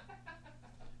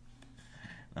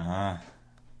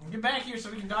 Get back here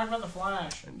so we can talk about the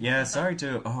Flash. Yeah, sorry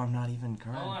to. Oh, I'm not even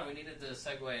current. Hold on, we needed to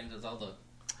segue into Zelda.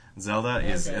 Zelda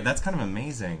is that's kind of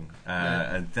amazing.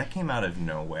 That came out of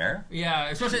nowhere. Yeah,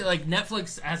 especially like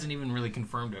Netflix hasn't even really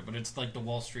confirmed it, but it's like the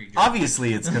Wall Street Journal.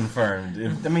 Obviously, it's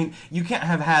confirmed. I mean, you can't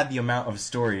have had the amount of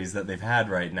stories that they've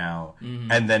had right now,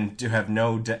 and then to have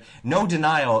no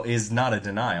denial is not a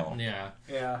denial.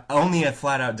 Yeah. Only a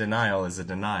flat out denial is a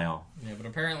denial. Yeah, but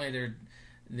apparently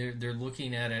they're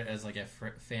looking at it as like a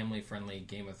family friendly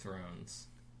Game of Thrones.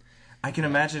 I can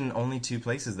imagine only two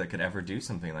places that could ever do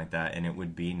something like that, and it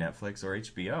would be Netflix or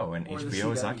HBO, and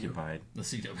HBO is occupied. The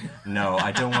CW. No,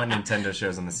 I don't want Nintendo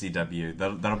shows on the CW.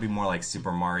 That'll be more like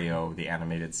Super Mario, the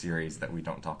animated series that we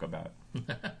don't talk about.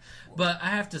 But I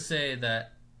have to say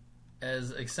that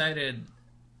as excited...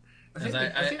 I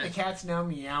think the cat's now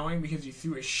meowing because you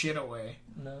threw his shit away.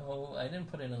 No, I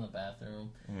didn't put it in the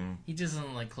bathroom. He just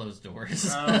doesn't like closed doors.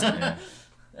 Yeah.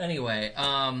 Anyway,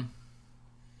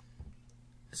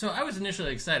 so I was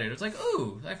initially excited. It was like,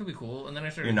 ooh, that could be cool. And then I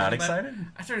started. You're not excited?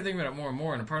 I started thinking about it more and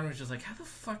more, and a part of me was just like, how the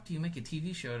fuck do you make a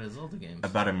TV show out of Zelda games?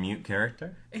 About a mute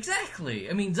character? Exactly.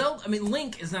 I mean,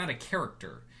 Link is not a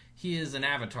character. He is an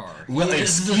avatar. Well,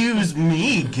 excuse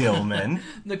me, Gilman.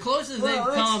 The closest they've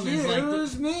come is like...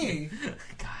 Excuse me.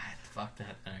 God, fuck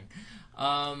that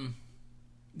thing.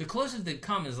 The closest they've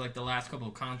come is like the last couple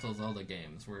of console Zelda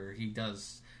games, where he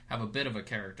does have a bit of a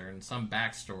character and some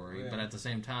backstory, but at the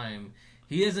same time...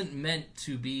 He isn't meant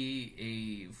to be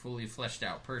a fully fleshed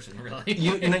out person, really.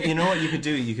 You know what you could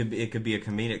do? It could be a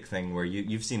comedic thing where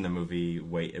you've seen the movie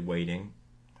Waiting,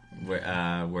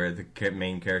 where the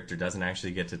main character doesn't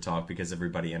actually get to talk because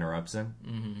everybody interrupts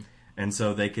him, and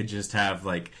so they could just have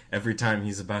like every time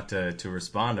he's about to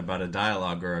respond about a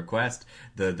dialogue or a quest,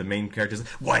 the main character's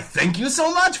why thank you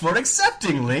so much for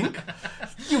accepting, Link.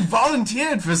 You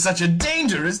volunteered for such a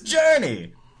dangerous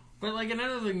journey. But, like,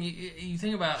 another thing you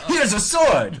think about... Here's a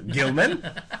sword, Gilman.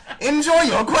 Enjoy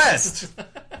your quest.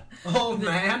 Old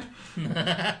man.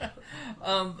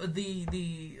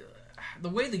 The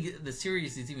way the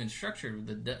series is even structured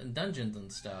with the dungeons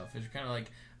and stuff is kind of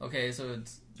like, okay, so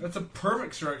that's a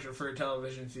perfect structure for a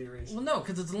television series. Well, no,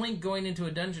 because it's Link going into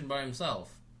a dungeon by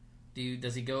himself.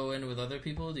 Does he go in with other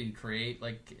people? Do you create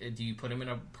do you put him in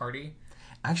a party?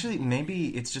 Actually, maybe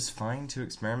it's just fine to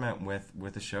experiment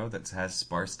with a show that has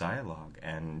sparse dialogue,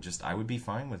 and I would be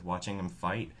fine with watching him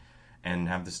fight and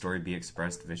have the story be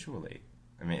expressed visually.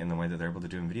 I mean, in the way that they're able to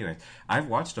do in video games. I've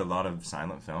watched a lot of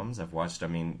silent films.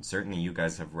 Certainly you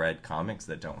guys have read comics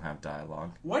that don't have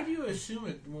dialogue. Why do you assume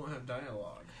it won't have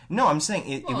dialogue? No, I'm saying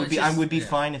it would be. I would be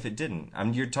fine if it didn't.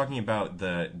 You're talking about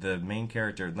the main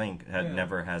character Link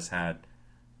never has had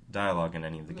dialogue in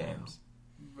any of the games.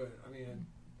 But I mean,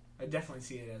 I definitely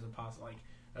see it as a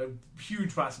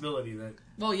huge possibility that.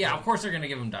 Well, yeah, of course they're going to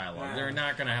give him dialogue. Yeah. They're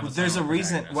not going to have. There's a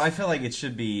reason. Well, I feel like it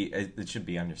should be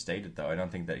understated, though. I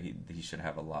don't think that he should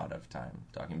have a lot of time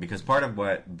talking, because part of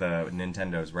what the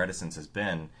Nintendo's reticence has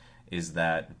been is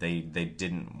that they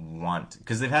didn't want,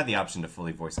 because they've had the option to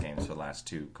fully voice games for the last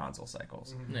 2 console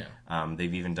cycles. Mm-hmm. Yeah.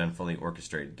 They've even done fully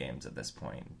orchestrated games at this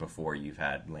point before you've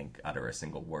had Link utter a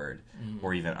single word,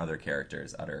 or even other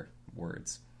characters utter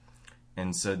words.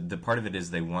 And so the part of it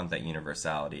is they want that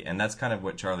universality. And that's kind of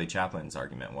what Charlie Chaplin's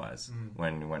argument was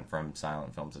when he went from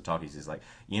silent films to talkies. He's like,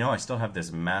 I still have this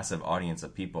massive audience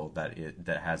of people that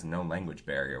has no language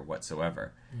barrier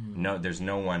whatsoever. No, there's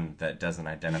no one that doesn't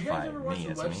identify me as me. Did you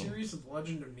guys ever watch the web series of The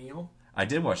Legend of Neil? I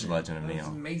did watch The Legend of Neil. That's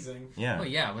amazing. Yeah. Well,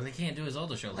 yeah, but they can't do a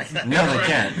Zelda show like that. No, they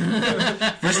can't.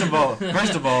 First of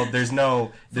all, there's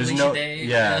no, Day.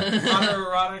 Yeah.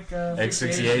 Autoerotic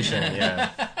asphyxiation. Yeah.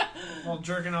 While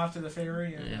jerking off to the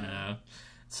fairy. Yeah.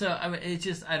 So, I mean, it's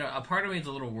just, I don't know, a part of me is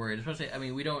a little worried, especially, I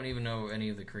mean, we don't even know any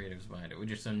of the creatives behind it. We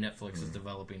just know Netflix is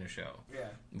developing a show. Yeah.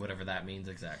 Whatever that means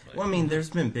exactly. Well, I mean, there's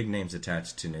been big names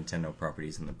attached to Nintendo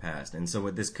properties in the past, and so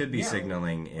what this could be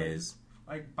signaling is...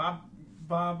 Like Bob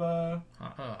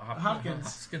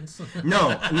Hopkins.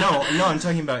 No, I'm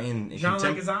talking about in John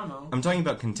Leguizamo. I'm talking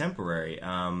about contemporary.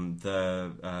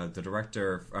 The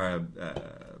director,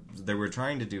 they were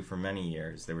trying to do for many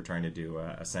years. They were trying to do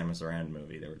a Samus Aran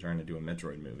movie. They were trying to do a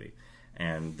Metroid movie.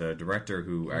 And the director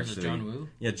who actually... John Woo?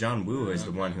 Yeah, John Woo is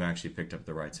the one who actually picked up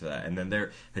the rights for that. And then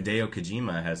Hideo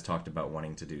Kojima has talked about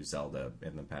wanting to do Zelda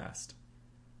in the past.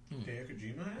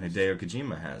 Hideo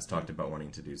Kojima has talked about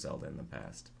wanting to do Zelda in the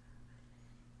past.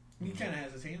 He kind of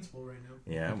has his hands full right now.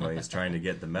 Yeah, well, he's trying to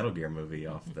get the Metal Gear movie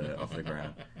off the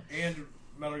ground. And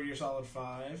Metal Gear Solid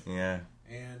 5. Yeah.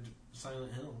 And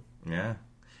Silent Hill. Yeah.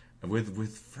 With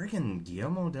friggin'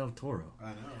 Guillermo del Toro. I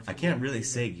know. I can't really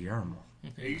say Guillermo.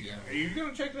 Are you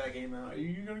going to check that game out? Are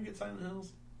you going to get Silent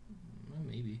Hills? Well,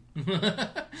 maybe.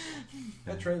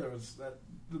 That trailer was...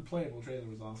 The playable trailer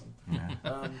was awesome. Yeah.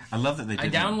 I love that they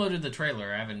did. I downloaded the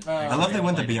trailer. I haven't. I love they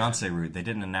went the Beyonce route. They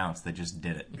didn't announce. They just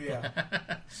did it. Yeah.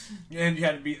 And you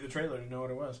had to beat the trailer to know what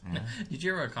it was. Yeah. Did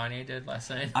you hear what Kanye did last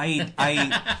night?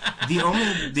 The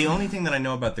only thing that I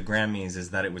know about the Grammys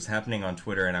is that it was happening on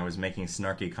Twitter, and I was making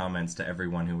snarky comments to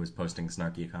everyone who was posting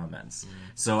snarky comments.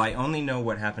 So I only know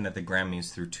what happened at the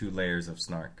Grammys through 2 layers of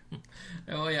snark.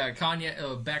 Oh yeah,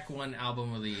 Kanye Beck won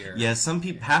Album of the Year. Yeah, some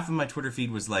people. Half of my Twitter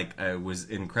feed was was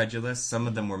incredulous. Some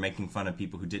of them were making fun of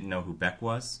people who didn't know who Beck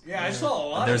was. Yeah, I saw a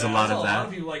lot. There's of that. a lot of that. A lot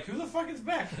of people like, who the fuck is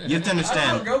Beck? You have to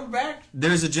understand. Go back.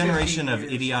 There's a generation of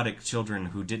idiotic children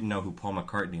who didn't know who Paul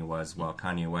McCartney was while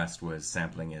Kanye West was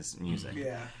sampling his music.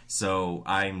 Yeah. So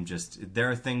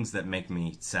there are things that make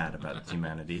me sad about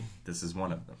humanity. This is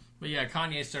one of them. But yeah,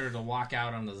 Kanye started to walk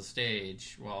out onto the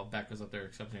stage while Beck was up there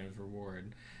accepting his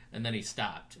reward. And then he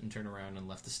stopped and turned around and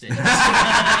left the stage. That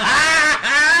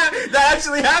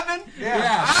actually happened?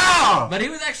 Yeah. Oh! But he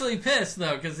was actually pissed,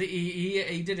 though, because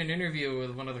he did an interview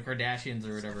with one of the Kardashians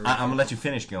or whatever. I'm going to let you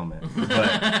finish, Gilman.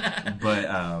 But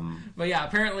yeah,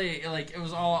 apparently, like, it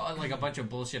was all, like, a bunch of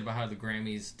bullshit about how the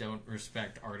Grammys don't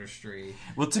respect artistry.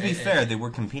 Well, to be fair, they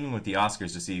were competing with the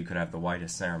Oscars to see who could have the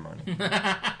whitest ceremony.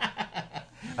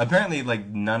 Apparently, like,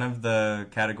 none of the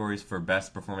categories for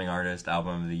Best Performing Artist,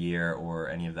 Album of the Year, or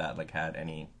any of that, like, had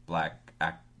any black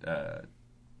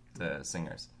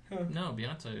singers. No,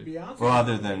 Beyonce. Well,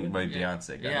 other than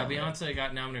Beyonce. Beyonce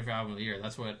got nominated for Album of the Year.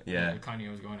 That's what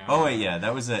Kanye was going out. Oh, wait, yeah,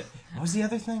 that was it. What was the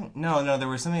other thing? No, there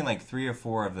was something like 3 or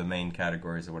 4 of the main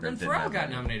categories or whatever. And Pharrell got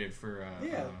nominated for...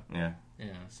 Yeah,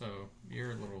 so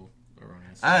you're a little...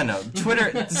 erroneous. I don't know.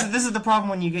 Twitter, this is the problem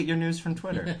when you get your news from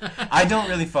Twitter. I don't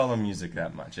really follow music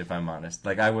that much, if I'm honest.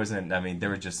 Like, there were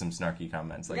just some snarky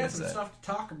comments, like I said. We got some stuff to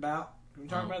talk about. Can we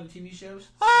talk about the TV shows?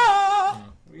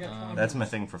 We got 20 That's minutes. my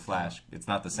thing for Flash. It's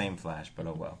not the same Flash, but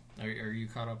oh well. Are you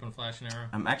caught up on Flash and Arrow?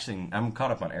 I'm caught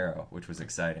up on Arrow, which was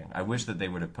exciting. I wish that they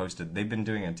would have posted. They've been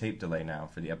doing a tape delay now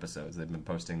for the episodes. They've been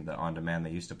posting the on demand.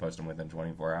 They used to post them within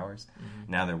 24 hours.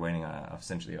 Mm-hmm. Now they're waiting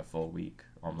essentially a full week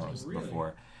almost Really?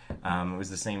 before. It was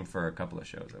the same for a couple of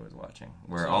shows I was watching.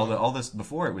 Where all this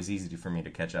before, it was easy for me to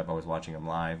catch up. I was watching them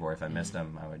live, or if I missed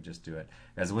them, I would just do it.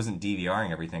 As I wasn't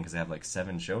DVRing everything, because they have like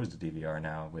 7 shows to DVR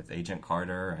now with Agent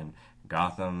Carter and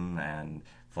Gotham and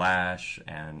Flash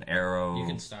and Arrow. You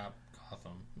can stop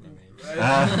Gotham. I mean,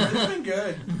 It's been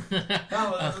good.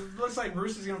 Well, it looks like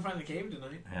Bruce is going to find the cave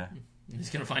tonight. Yeah. he's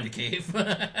gonna find a cave.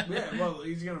 Yeah, well,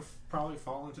 he's going to probably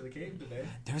fall into the cave today.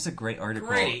 There's a great article.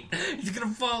 Great. He's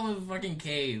gonna fall in the fucking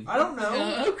cave. I don't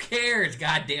know. Who cares?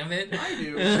 God damn it. I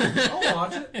do. I'll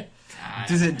watch it. God.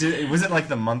 Was it like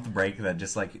the month break that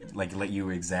just like let you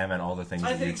examine all the things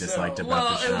I that you think so. disliked about Well,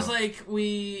 the show? it was like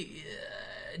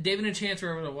David and Chance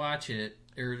were able to watch it,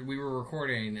 or we were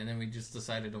recording, and then we just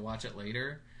decided to watch it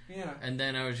later. Yeah. And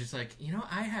then I was just like,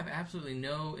 I have absolutely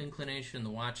no inclination to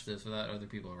watch this without other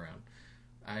people around.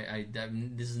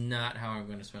 This is not how I'm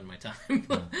going to spend my time.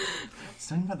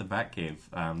 Talking about the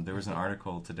Batcave, there was an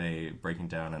article today breaking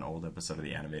down an old episode of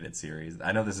the animated series.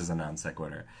 I know this is a non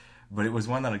sequitur, but it was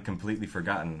one that I'd completely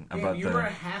forgotten about. You were a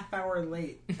half hour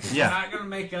late. Yeah. You're not going to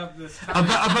make up this time.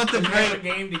 about the We have a great.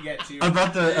 game to get to.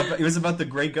 It was about the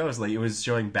Grey Ghost. Like it was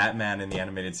showing Batman in the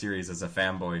animated series as a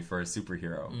fanboy for a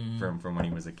superhero from when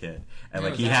he was a kid, and Yeah,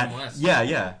 like it he was had Adam West.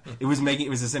 yeah it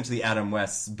was essentially Adam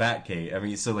West's Batcave. I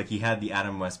mean, so like he had the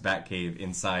Adam West Batcave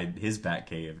inside his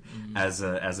Batcave as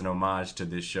an homage to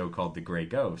this show called the Grey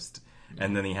Ghost,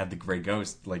 and then he had the Grey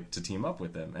Ghost like to team up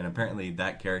with him, and apparently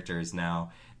that character is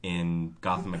now in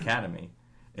Gotham Academy,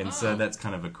 and so that's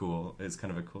kind of a cool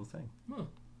thing. Huh.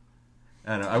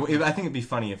 I don't know. I think it'd be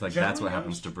funny if like that's what Generally,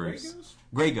 happens to Grey Bruce. Ghost?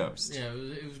 Grey Ghost. Yeah,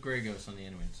 it was Grey Ghost on the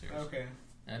animated series. Okay.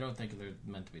 I don't think they're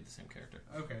meant to be the same character.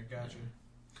 Okay, gotcha.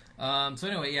 So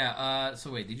anyway, yeah.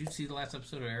 So wait, did you see the last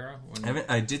episode of Arrow?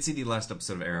 I did see the last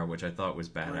episode of Arrow, which I thought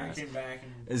was When I badass. came back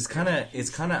and It's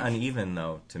kind of uneven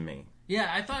though to me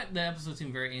Yeah, I thought the episode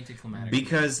seemed very anticlimactic.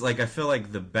 because like I feel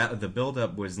like the build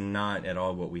up was not at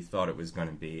all what we thought it was going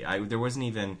to be. There wasn't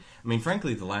even. I mean,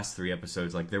 frankly, the last 3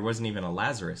 episodes, like there wasn't even a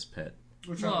Lazarus pit.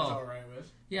 which I was Well, alright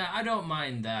with. Yeah, I don't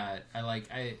mind that. I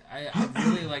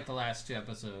really like the last 2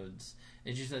 episodes.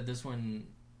 It's just that this one,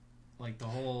 like the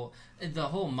whole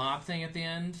mob thing at the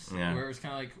end, Yeah. where it was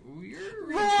kind of like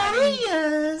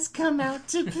Warriors come out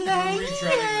to Retreading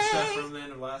the stuff from the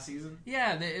end of last season.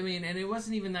 Yeah, and it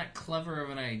wasn't even that clever of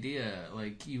an idea.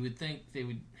 Like you would think they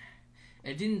would.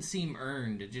 It didn't seem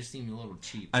earned. It just seemed a little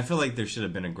cheap. I feel like there should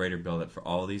have been a greater build up for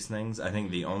all of these things. I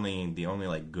think the only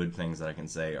like good things that I can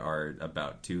say are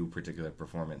about 2 particular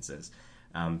performances.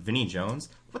 Vinnie Jones,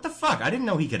 what the fuck? I didn't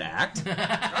know he could act.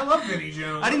 I love Vinnie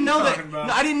Jones. I didn't What know are you that. talking about?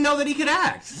 No, I didn't know that he could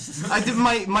act.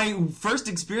 My first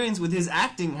experience with his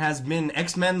acting has been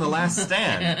X-Men: The Last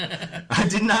Stand. I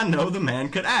did not know the man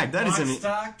could act. That is Lock, an.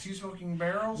 Stock, 2 Smoking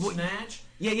Barrels, Snatch.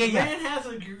 Yeah. The man has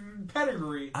a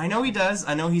pedigree. I know he does.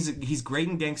 I know he's great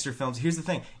in gangster films. Here's the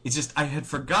thing: it's just I had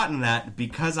forgotten that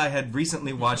because I had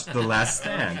recently watched The Last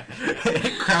Stand.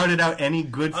 It crowded out any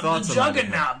good thoughts. I'm the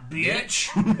Juggernaut, bitch.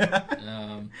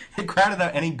 It crowded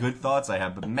out any good thoughts I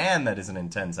have, but man, that is an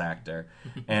intense actor,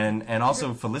 and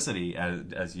also Felicity,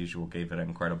 as usual, gave an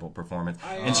incredible performance.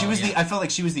 And she was I felt like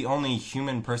she was the only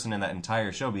human person in that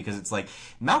entire show because it's like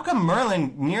Malcolm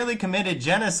Merlyn nearly committed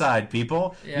genocide.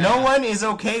 People, Yeah. no one is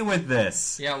okay with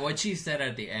this. Yeah, what she said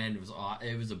at the end was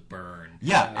a burn.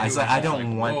 Yeah, I It was said I just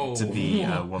don't like, want to whoa. be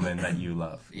a woman that you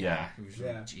love. Yeah. It was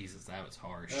Yeah. Jesus, that was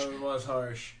harsh. That was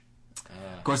harsh.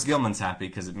 Of course, Gilman's happy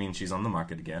because it means she's on the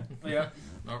market again. Yeah.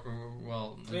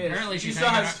 Well, Yeah, apparently she she's still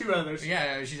hanging has 2 others.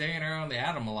 Yeah, she's hanging around the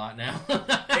Atom a lot now.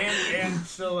 and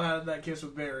still had that kiss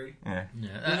with Barry. Yeah.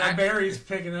 And now Barry's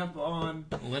picking up on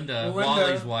Linda,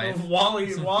 Wally's wife.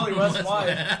 Wally West's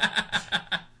wife.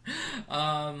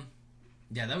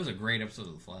 Yeah, that was a great episode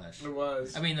of The Flash. It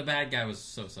was. I mean, the bad guy was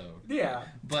so-so. Yeah.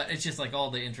 But it's just like all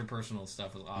the interpersonal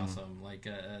stuff was awesome. Like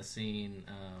a scene.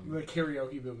 The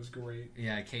karaoke bit was great.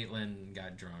 Yeah, Caitlin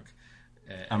got drunk.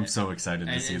 I'm so excited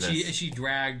to see this. She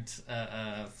dragged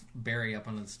Barry up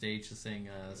on the stage to sing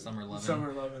Summer Lovin'.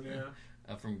 Summer Lovin',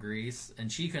 yeah. From Grease.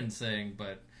 And she couldn't sing,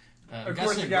 but... Of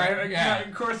course, the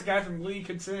guy from Glee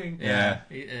could sing. Yeah.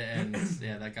 And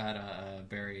that got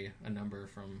Barry a number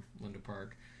from Linda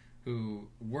Park, who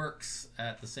works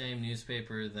at the same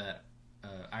newspaper that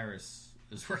Iris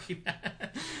is working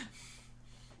at.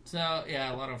 So,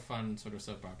 yeah, a lot of fun sort of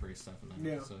soap opera stuff in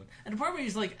that episode. And the part where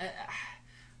he's like...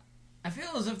 I feel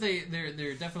as if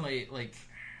they're definitely like,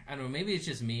 I don't know, maybe it's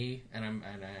just me and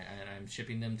I'm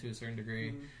shipping them to a certain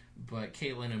degree, but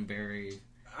Caitlin and Barry.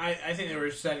 I think they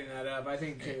were setting that up. I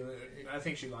think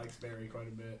she likes Barry quite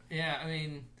a bit. Yeah, I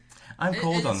mean, I'm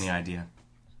cold on the idea.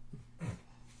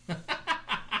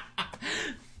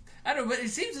 I don't know, but it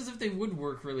seems as if they would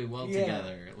work really well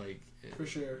together, like for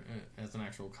sure, as an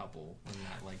actual couple, and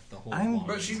not like the whole.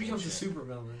 But she becomes a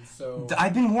supervillain, so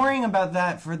I've been worrying about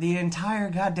that for the entire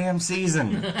goddamn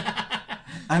season.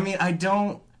 I mean, I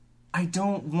don't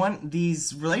want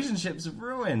these relationships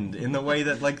ruined in the way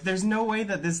that, like, there's no way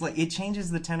that this, like, it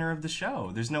changes the tenor of the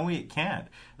show. There's no way it can't.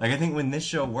 Like, I think when this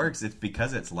show works, it's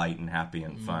because it's light and happy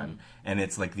and fun. And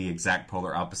it's, like, the exact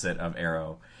polar opposite of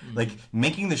Arrow. Like,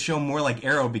 making the show more like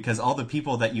Arrow because all the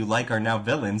people that you like are now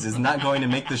villains is not going to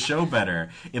make the show better.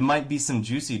 It might be some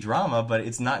juicy drama, but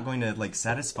it's not going to, like,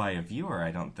 satisfy a viewer,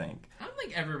 I don't think. I don't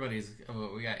think everybody's...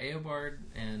 we got Eobard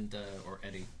and... or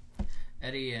Eddie.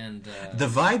 Eddie and... The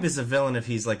Vibe is a villain if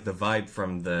he's like the Vibe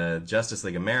from the Justice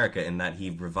League America in that he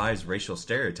revives racial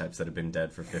stereotypes that have been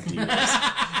dead for 50 years.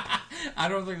 I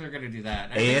don't think they're going to do that.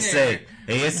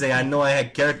 ASA, I know I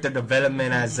had character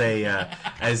development as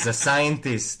a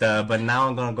scientist, but now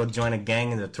I'm going to go join a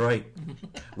gang in Detroit.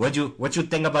 What you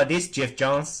think about this, Jeff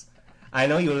Jones? I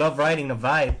know you love writing the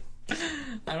Vibe.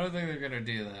 I don't think they're going to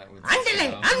do that with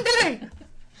Andale!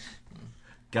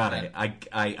 God,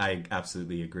 I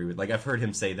absolutely agree with. Like, I've heard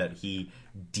him say that he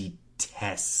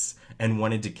detests and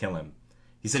wanted to kill him.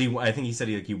 He said he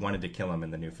wanted to kill him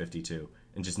in the New 52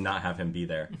 and just not have him be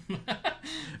there.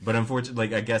 But unfortunately,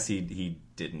 like, I guess he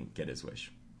didn't get his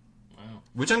wish. Wow.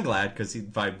 Which I'm glad because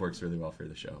Vibe works really well for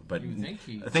the show. But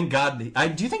thank God.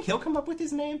 Do you think he'll come up with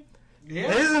his name? Yeah,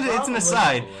 it's an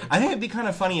aside. I think it'd be kind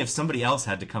of funny if somebody else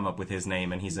had to come up with his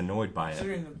name and he's annoyed by it.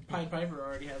 Considering the Pied Piper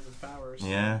already has his powers.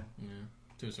 Yeah.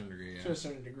 To a certain degree, yeah. To a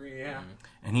certain degree, yeah.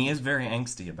 And he is very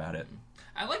angsty about it.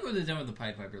 I like what they've done with the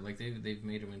Pied Piper. Like, they've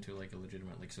made him into, like, a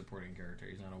legitimate, like, supporting character.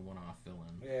 He's not a one-off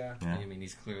villain. Yeah. I mean,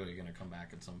 he's clearly going to come back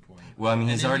at some point. Well, I mean,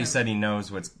 he's already said he knows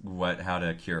how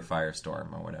to cure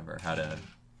Firestorm or whatever. How to...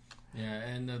 Yeah,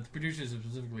 and the producers have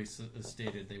specifically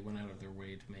stated they went out of their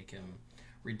way to make him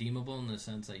redeemable in the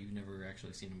sense that you've never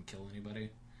actually seen him kill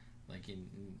anybody.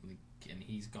 And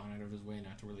he's gone out of his way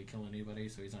not to really kill anybody,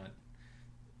 so he's not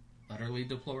utterly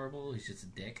deplorable. He's just a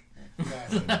dick.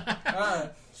 Exactly.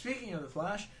 Speaking of the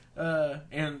Flash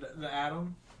and the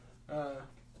Atom,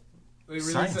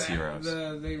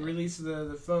 they released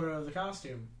the photo of the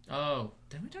costume. Oh,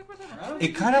 did we talk about that?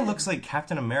 It kind of looks like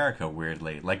Captain America,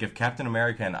 weirdly. Like if Captain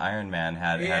America and Iron Man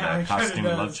had a costume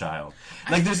love child.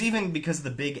 Like there's even, because of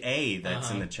the big A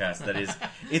that's in the chest, that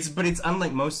is, but it's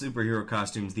unlike most superhero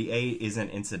costumes, the A isn't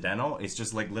incidental. It's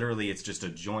just like literally it's just a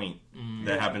joint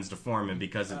that happens to form, and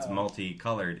because it's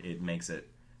multicolored, it makes a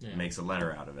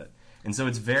letter out of it. And so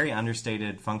it's very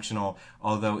understated, functional,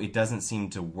 although it doesn't seem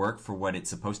to work for what it's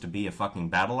supposed to be, a fucking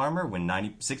battle armor, when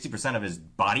 60% of his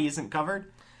body isn't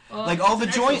covered. Like all the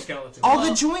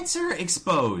joints are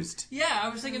exposed. Yeah, I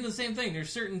was thinking the same thing. There's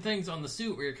certain things on the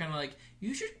suit where you're kind of like,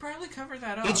 you should probably cover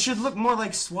that up. It should look more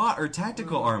like SWAT or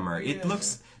tactical armor. Yeah. It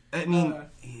looks, I mean...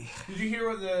 did you hear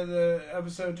what the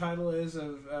episode title is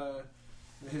of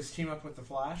his team up with the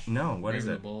Flash? No, what is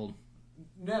it? Bold.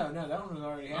 No, that one was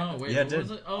already happened. Oh, wait, yeah, what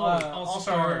was it? Oh,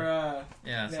 All-Star.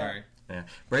 Yeah, sorry. Yeah,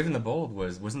 Brave and the Bold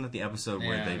wasn't that the episode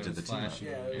where they did the team up?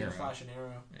 Yeah, it was Flash and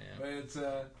Arrow. Yeah. But it's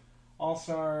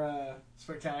All-Star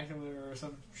Spectacular or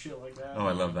some shit like that. Oh,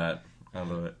 I love that. I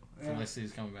love it.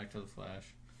 Felicity's coming back to the Flash.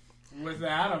 With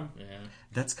Adam. Yeah.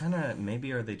 That's kind of,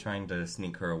 maybe are they trying to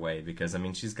sneak her away? Because, I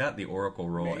mean, she's got the Oracle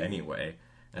role anyway.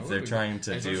 If they're trying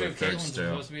to do a third still.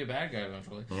 Supposed to be a bad guy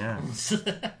eventually. Yeah.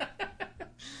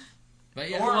 But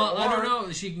yeah, I don't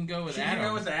know. She can go with Adam. She can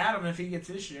go with Adam if he gets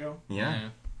his show. Yeah.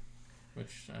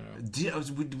 Which, I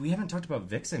don't know. We haven't talked about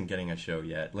Vixen getting a show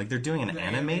yet. Like, they're doing an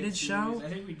animated show? I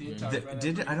think we did talk about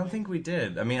it. I don't think we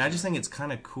did. I mean, I just think it's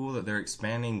kind of cool that they're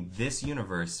expanding this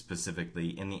universe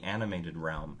specifically in the animated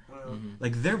realm.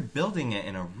 Like, they're building it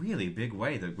in a really big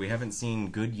way. That we haven't seen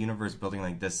good universe building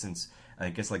like this since, I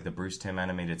guess, like the Bruce Timm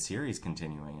animated series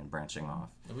continuing and branching off.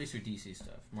 At least with DC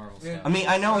stuff, Marvel stuff. I mean,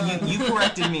 I know you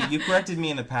corrected me. You corrected me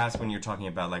in the past when you're talking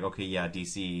about like, okay, yeah,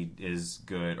 DC is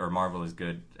good or Marvel is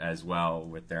good as well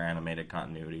with their animated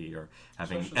continuity or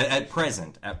having at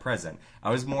present.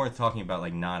 I was more talking about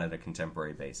like not at a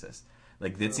contemporary basis.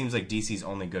 Like it seems like DC's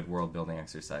only good world building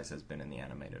exercise has been in the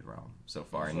animated realm so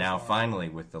far, and now finally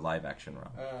with the live action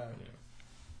realm.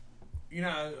 You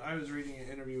know, I was reading an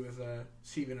interview with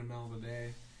Stephen Amell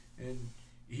today, and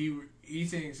he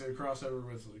thinks a crossover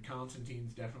with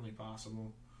Constantine's definitely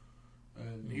possible.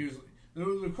 He was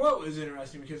The quote is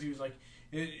interesting because he was like,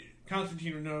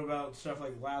 Constantine would know about stuff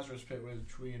like Lazarus Pit,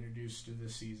 which we introduced to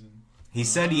this season. He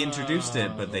said he introduced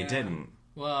it, but they didn't.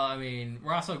 Well, I mean,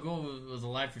 Ra's al Ghul was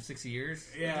alive for 60 years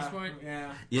at this point.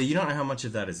 Yeah. Yeah, you don't know how much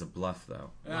of that is a bluff,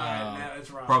 though. It's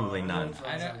Probably none.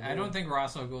 I don't think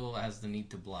Ra's al Ghul has the need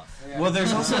to bluff. Yeah. Well,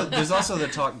 there's also the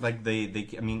talk, like,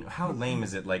 I mean, how lame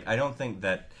is it? Like, I don't think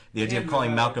that the idea of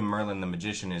calling Malcolm Merlin the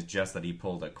magician is just that he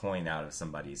pulled a coin out of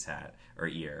somebody's hat or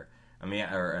ear. I mean,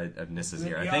 or a Nissa's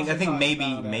ear. I think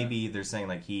maybe they're saying,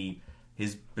 like,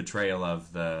 his betrayal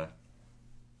of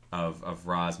of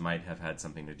Ra's might have had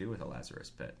something to do with the Lazarus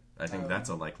Pit. I think that's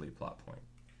a likely plot point.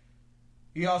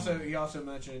 He also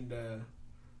mentioned,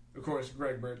 of course,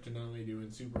 Greg Bertinelli doing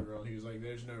Supergirl. He was like,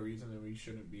 "There's no reason that we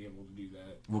shouldn't be able to do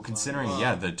that." Well, considering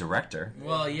the director.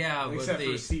 Well, yeah, but except for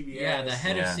CBS. the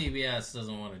head of CBS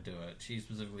doesn't want to do it. She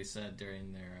specifically said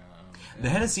during their. The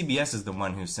head of CBS is the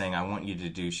one who's saying, "I want you to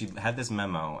do." She had this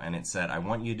memo, and it said, "I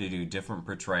want you to do different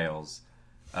portrayals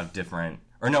of different."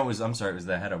 Or no, it was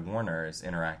the head of Warner's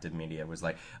Interactive Media was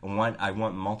like, I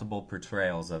want multiple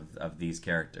portrayals of these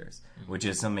characters, which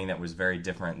is something that was very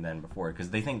different than before, because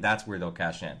they think that's where they'll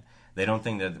cash in. They don't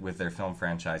think that with their film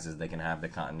franchises they can have the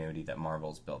continuity that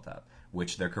Marvel's built up,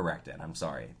 which they're correct in. I'm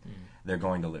sorry. They're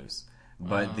going to lose.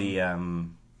 But I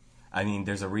mean,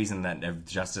 there's a reason that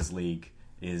Justice League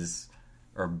is,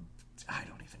 or I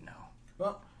don't even know.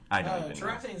 Well, I don't even to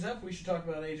wrap things up, we should talk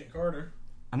about Agent Carter.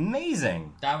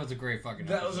 Amazing. That was a great fucking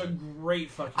episode. That was a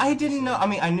great fucking I didn't episode. know. I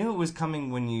mean, I knew it was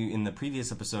coming when in the previous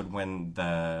episode when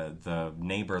the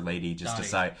neighbor lady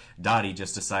Dottie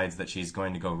just decides that she's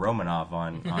going to go Romanov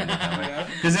on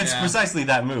because it's precisely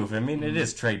that move. I mean, it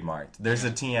is trademarked. There's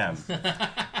a TM,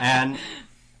 and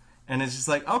it's just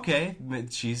like, okay,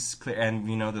 she's clear, and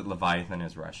you know that Leviathan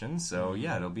is Russian, so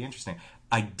yeah, it'll be interesting.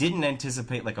 I didn't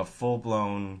anticipate like a full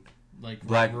blown. Like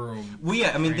Black Room. Well,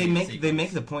 yeah, I mean they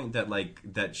make the point that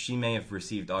that she may have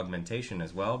received augmentation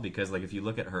as well, because like if you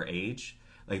look at her age,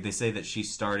 like they say that she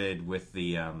started with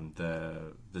the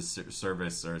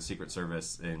service or Secret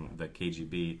Service in the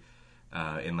KGB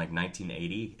in like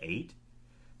 1988.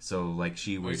 So like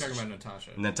she was. Are you talking about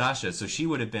Natasha? Natasha. So she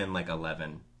would have been like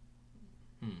 11.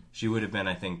 She would have been,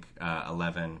 I think,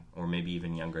 11 or maybe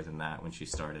even younger than that when she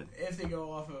started. If they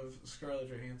go off of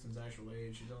Scarlett Johansson's actual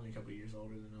age, she's only a couple of years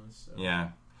older than us. So.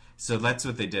 Yeah. So that's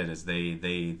what they did, is they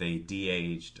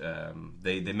de-aged.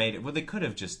 They made it. Well, they could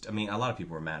have just. I mean, a lot of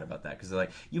people were mad about that because they're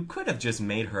like, you could have just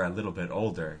made her a little bit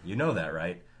older. You know that,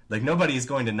 right? Like nobody's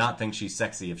going to not think she's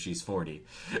sexy if she's 40.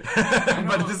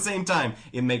 But at the same time,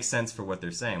 it makes sense for what they're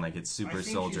saying. Like it's super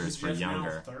soldiers for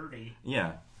younger. Now 30.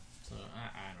 Yeah. So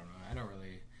I don't know. I don't really.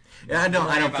 Yeah, I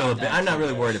don't feel a bit. I'm not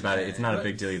really worried about it. It's not a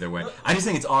big deal either way. I just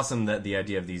think it's awesome that the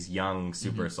idea of these young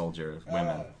super soldier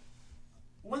women.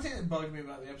 One thing that bugged me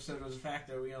about the episode was the fact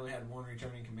that we only had one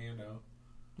returning commando.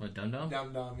 What, Dum Dum?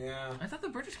 Dum Dum, yeah. I thought the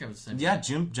British guy was the same. Yeah,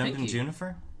 Jumpin'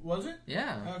 Juniper. Was it?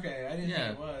 Yeah. Okay, I didn't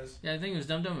think it was. Yeah, I think it was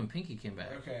Dum Dum and Pinky came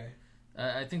back. Okay.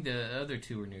 I think the other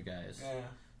two were new guys. Yeah.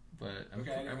 But I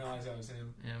didn't realize that was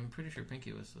him. Yeah, I'm pretty sure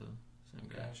Pinky was the same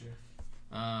guy. Gotcha.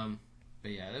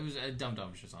 But yeah, it was Dum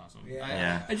Dum was just awesome.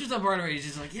 Yeah. I just thought part of it, he's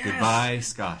just like, yes! Goodbye,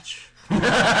 Scotch.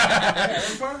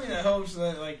 There's part of me that hopes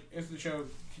that, like, if the show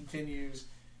continues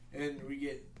and we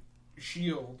get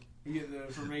S.H.I.E.L.D., we get the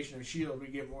formation of S.H.I.E.L.D., we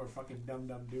get more fucking Dum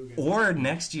Dum Dugan. Or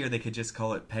next year they could just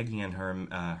call it Peggy and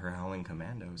her Howling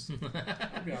Commandos.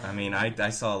 I mean, I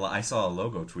saw a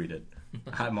logo tweeted.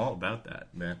 I'm all about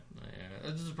that, man. Yeah,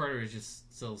 this is part of it is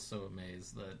just still so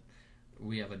amazed that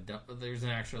we have there's an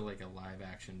actual like a live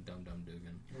action Dum Dum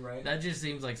Dugan. Right. That just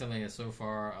seems like something that's so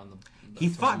far on the he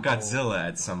fought Godzilla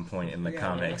at some point in the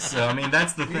comics, so I mean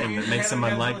that's the thing that makes him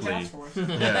unlikely.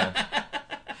 Yeah.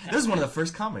 This was one of the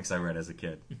first comics I read as a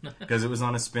kid because it was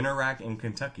on a spinner rack in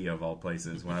Kentucky of all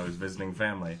places when I was visiting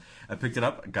family. I picked it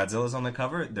up. Godzilla's on the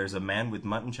cover. There's a man with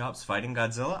mutton chops fighting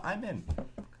Godzilla. I'm in.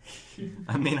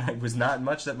 I mean, it was not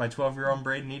much that my 12-year-old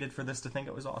brain needed for this to think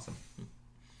it was awesome.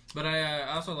 But I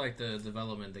also like the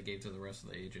development they gave to the rest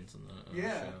of the agents in the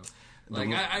show. Like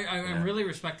I'm really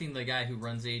respecting the guy who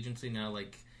runs the agency now.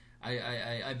 Like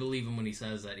I believe him when he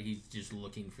says that he's just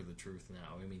looking for the truth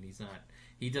now. I mean,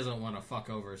 he doesn't want to fuck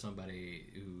over somebody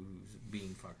who's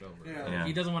being fucked over. Yeah.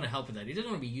 He doesn't want to help with that. He doesn't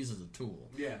want to be used as a tool.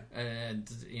 Yeah.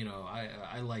 And you know,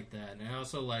 I like that, and I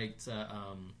also liked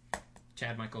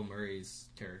Chad Michael Murray's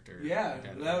character. Yeah,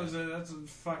 that's a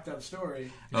fucked up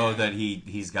story. Oh, that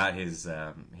he's got his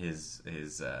all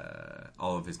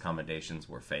of his commendations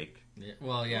were fake. Yeah,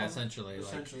 well, essentially,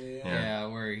 yeah.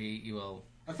 Where he will.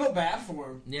 I felt bad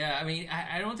for him. Yeah, I mean,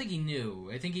 I don't think he knew.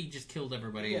 I think he just killed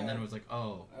everybody, and then it was like,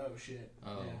 oh. Oh, shit.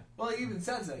 Oh. Yeah. Well, he even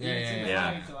says that. He Yeah, didn't see the yeah.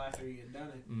 flag until after he had done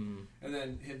it. Mm. And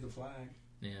then hid the flag.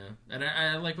 Yeah. And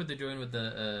I like what they're doing with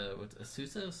the, with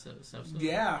Asusa?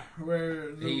 Yeah,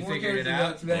 where the He one figured it character out?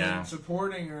 that's been Yeah.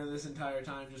 supporting her this entire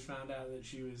time just found out that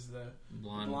she was the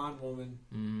blonde woman.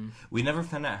 Mm. We never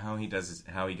found out how he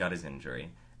got his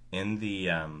injury. In the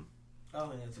I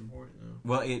don't think that's important, though.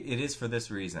 well, it is for this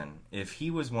reason. If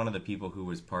he was one of the people who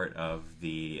was part of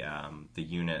the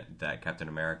unit that Captain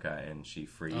America and she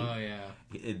freed, Oh,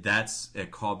 yeah. that's a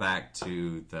callback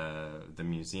to the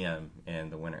museum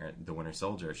and the Winter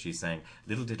Soldier. She's saying,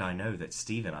 "Little did I know that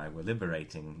Steve and I were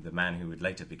liberating the man who would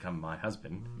later become my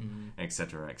husband,"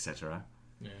 etc., etc.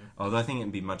 Yeah. Although I think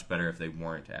it'd be much better if they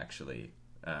weren't actually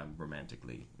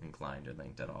romantically inclined or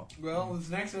linked at all. Well, this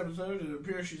next episode, it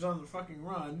appears she's on the fucking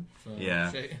run. So,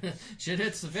 Yeah. Shit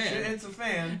hits the fan. Shit hits a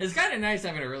fan. It's kind of nice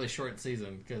having a really short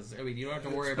season because I mean you don't have to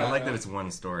worry about. I like that it's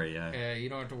one story. Yeah. You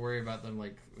don't have to worry about them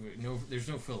like there's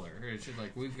no filler. It's just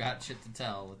like we've got shit to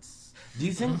tell. It's Do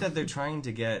you think that they're trying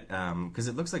to get? Because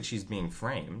it looks like she's being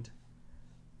framed.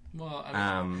 well,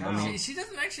 I mean, she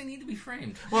doesn't actually need to be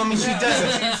framed. well, I mean, she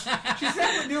doesn't. She's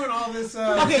definitely doing all this.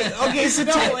 Okay, so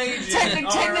double agent.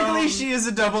 technically, she is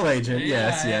a double agent.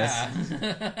 Yes,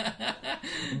 Yeah.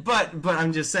 But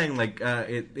I'm just saying, like,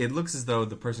 it looks as though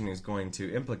the person who's going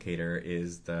to implicate her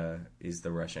is the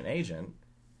Russian agent.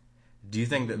 Do you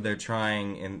think that they're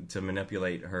trying to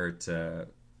manipulate her to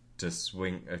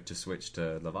switch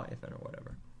to Leviathan or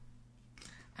whatever?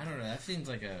 I don't know. That seems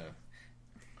like a.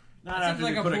 Not That after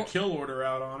seems they like a put a poor- kill order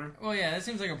out on her. Well, yeah, that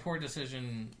seems like a poor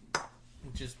decision,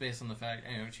 just based on the fact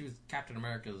she was Captain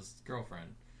America's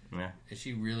girlfriend. Yeah, Is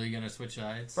she really gonna switch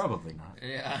sides? probably not.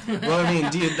 Yeah. Well, I mean,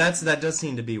 that does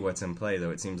seem to be what's in play,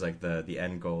 though. It seems like the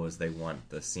end goal is they want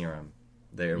the serum.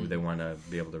 They want to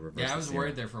be able to reverse. Yeah, I was the serum.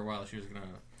 worried there for a while she was gonna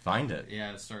Find it.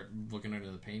 start looking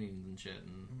into the paintings and shit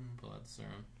and pull out the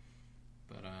serum.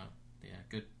 But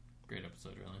yeah, great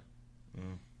episode really.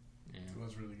 Yeah. It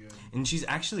was really good. And she's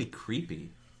actually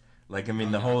creepy. Like, I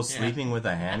mean, the whole sleeping with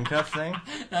a handcuff thing.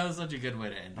 That was such a good way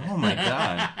to end it. Oh my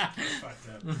god! Fucked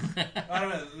up. I don't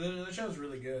know. The show's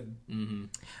really good. Mm-hmm.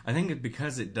 I think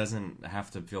because it doesn't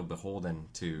have to feel beholden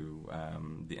to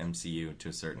the MCU to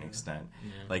a certain extent. Yeah.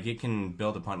 Like, it can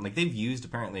build upon. Like, they've used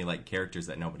apparently like characters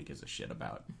that nobody gives a shit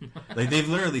about. Like, they've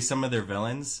literally, some of their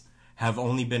villains have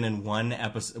only been in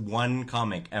one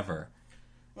comic ever.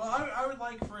 Well, I would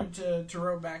like for it to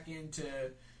roll back into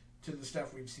the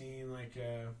stuff we've seen, like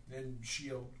in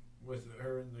S.H.I.E.L.D. with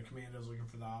her and the Commandos looking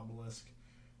for the obelisk.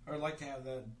 I would like to have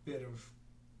that bit of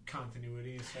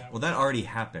continuity established. Well, that already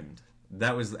happened.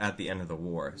 That was at the end of the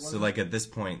war. Was So, it? like, at this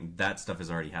point, that stuff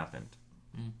has already happened.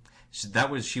 Mm.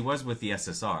 She was with the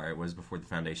SSR. It was before the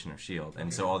foundation of S.H.I.E.L.D.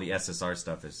 And so all the SSR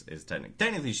stuff is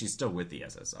technically she's still with the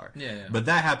SSR. Yeah. But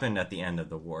that happened at the end of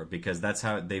the war because that's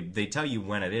how they tell you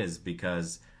when it is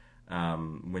because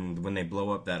when they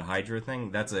blow up that Hydra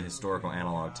thing, that's a historical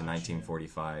analog to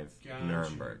 1945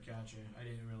 Nuremberg. Gotcha. I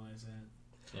didn't realize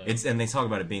that. It's and they talk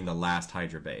about it being the last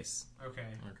Hydra base. Okay.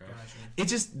 Gotcha. It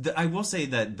just I will say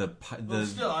that Well,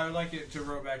 still, I would like it to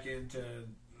roll back into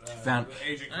Found-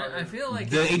 the Agent Carter. I feel like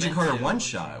the it's Agent meant Carter to. one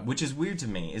shot, which is weird to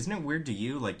me. Isn't it weird to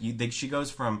you? Like she goes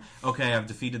from okay, I've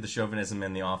defeated the chauvinism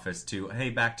in the office to hey,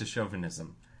 back to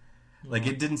chauvinism. Like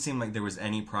it didn't seem like there was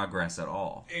any progress at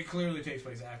all. It clearly takes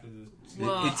place after the.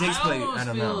 Well, It takes I place- almost I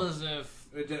don't feel know. as if.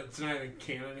 It's not even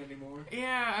canon anymore.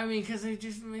 Yeah, I mean, because they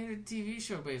just made a TV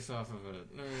show based off of it.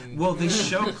 I mean, Well, they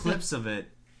show clips of it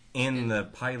in the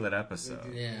pilot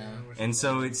episode, Yeah. and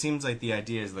so it seems like the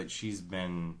idea is that she's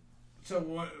been So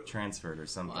what? transferred or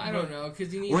something. Well, I don't know,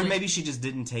 because you need. Or like, maybe she just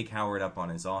didn't take Howard up on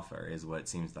his offer, is what it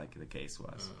seems like the case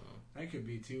was. That could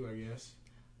be too, I guess.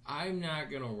 I'm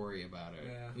not gonna worry about it.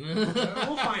 Yeah.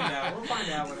 We'll find out. We'll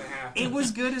find out when it happens. It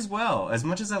was good as well. As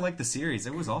much as I like the series,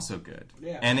 it was also good.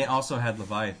 Yeah. And it also had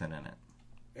Leviathan in it.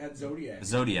 It had Zodiac.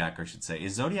 Zodiac, I should say.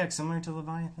 Is Zodiac similar to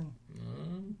Leviathan?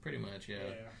 Pretty much, yeah.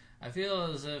 Yeah. I feel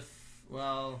as if,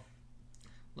 well,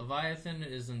 Leviathan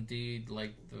is indeed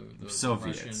like the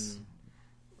Soviets. Russian,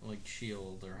 like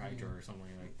Shield or Hydra or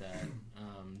something like that.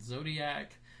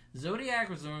 Zodiac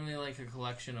was only like a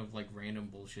collection of like random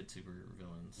bullshit super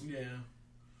villains. Yeah.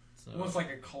 So Almost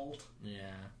like a cult.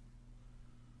 yeah.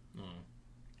 Oh.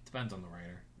 Depends on the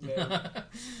writer. Yeah.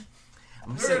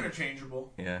 I'm gonna They're say,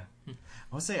 interchangeable. yeah. I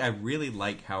want to say I really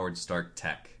like Howard Stark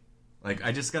tech. Like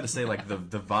I just got to say, like the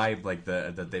vibe, like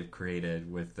that they've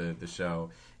created with the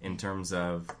show in terms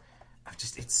of,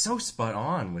 it's so spot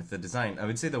on with the design. I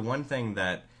would say the one thing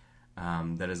that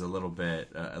that is a little bit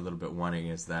wanting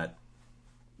is that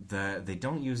they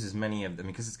don't use as many of them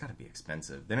because it's got to be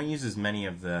expensive. They don't use as many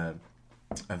of the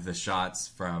shots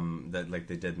from that like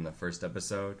they did in the first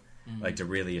episode, like to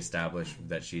really establish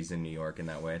that she's in New York in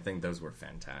that way. I think those were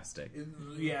fantastic.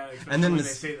 Yeah, especially and then when they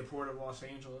say the port of Los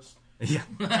Angeles. Yeah.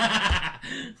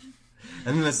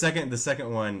 And then the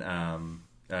second one,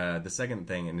 the second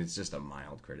thing, and it's just a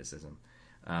mild criticism,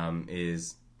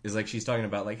 is like she's talking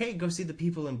about like, hey, go see the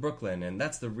people in Brooklyn, and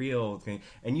that's the real thing.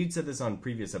 And you'd said this on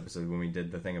previous episodes when we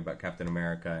did the thing about Captain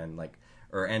America, and like,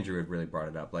 or Andrew had really brought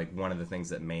it up. Like one of the things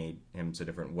that made him so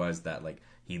different was that like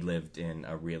he lived in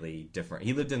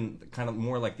kind of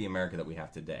more like the America that we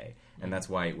have today, and that's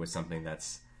why it was something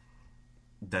that's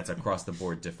across the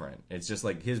board different. It's just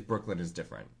like his Brooklyn is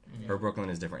different. Yeah. Her Brooklyn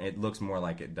is different. It looks more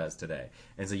like it does today.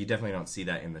 And so you definitely don't see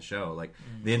that in the show. Like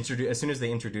as soon as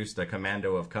they introduced the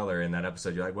commando of color in that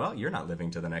episode, you're like, well, you're not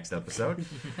living to the next episode.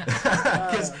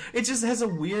 Because it just has a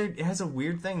weird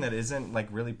thing that isn't like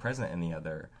really present in the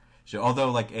other show. Although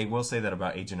like I will say that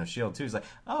about Agent of S.H.I.E.L.D. too. It's like,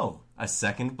 oh, a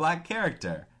second black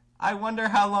character. I wonder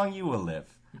how long you will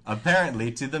live.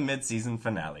 Apparently to the mid-season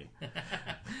finale.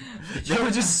 They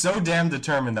were just so damn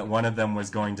determined that one of them was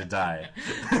going to die.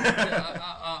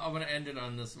 I'm going to end it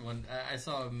on this one. I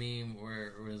saw a meme where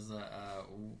it was,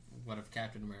 what if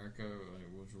Captain America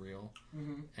was real?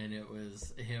 Mm-hmm. And it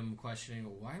was him questioning,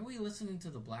 why are we listening to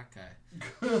the black guy?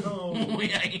 Oh.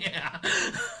 yeah.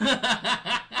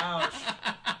 Ouch.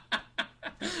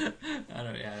 I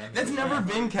don't know. Yeah, that's never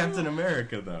been Captain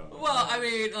America, though. Well, I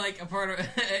mean, like a part of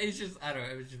it's just I don't know.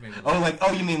 It was just making.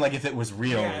 You mean like if it was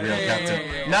real Captain?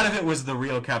 Yeah. Not if it was the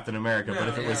real Captain America, but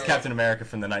if it was Captain America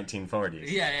from the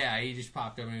 1940s. Yeah. He just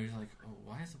popped up and he was like, "Oh,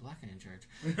 why is the black guy in charge?"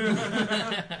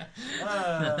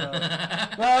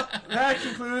 Well, that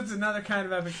concludes another kind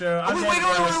of epic show. Wait.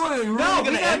 No,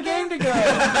 we got a game to go. We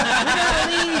gotta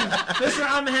leave. Listen,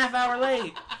 I'm a half hour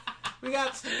late. We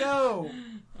got to go.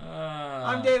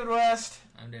 I'm David West.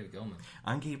 I'm David Gilman.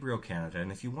 I'm Gabriel Canada,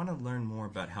 and if you want to learn more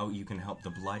about how you can help the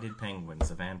blighted penguins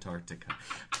of Antarctica,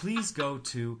 please go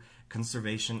to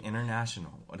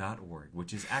conservationinternational.org,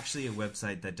 which is actually a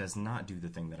website that does not do the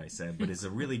thing that I said, but is a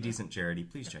really decent charity.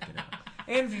 Please check it out.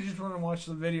 And if you just want to watch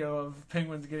the video of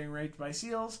penguins getting raped by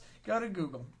seals, go to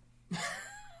Google.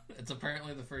 It's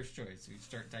apparently the first choice. You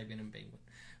start typing in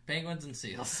penguins and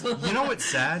seals. You know what's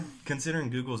sad?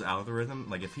 Considering Google's algorithm,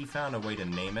 like if he found a way to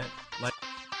name it, like...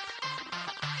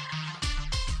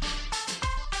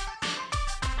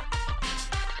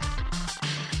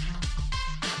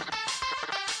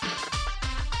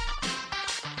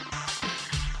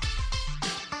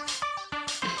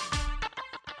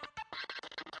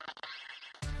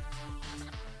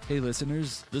 Hey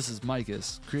listeners, this is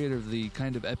Micus, creator of the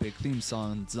kind of epic theme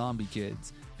song Zombie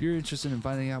Kids. If you're interested in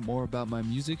finding out more about my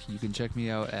music, you can check me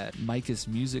out at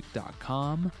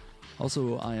micusmusic.com.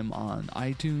 Also, I am on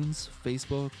iTunes,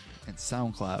 Facebook, and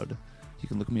SoundCloud. You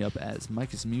can look me up as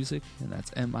Micus Music, and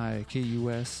that's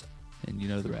Mikus, and you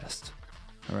know the rest.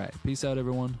 Alright, peace out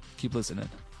everyone. Keep listening.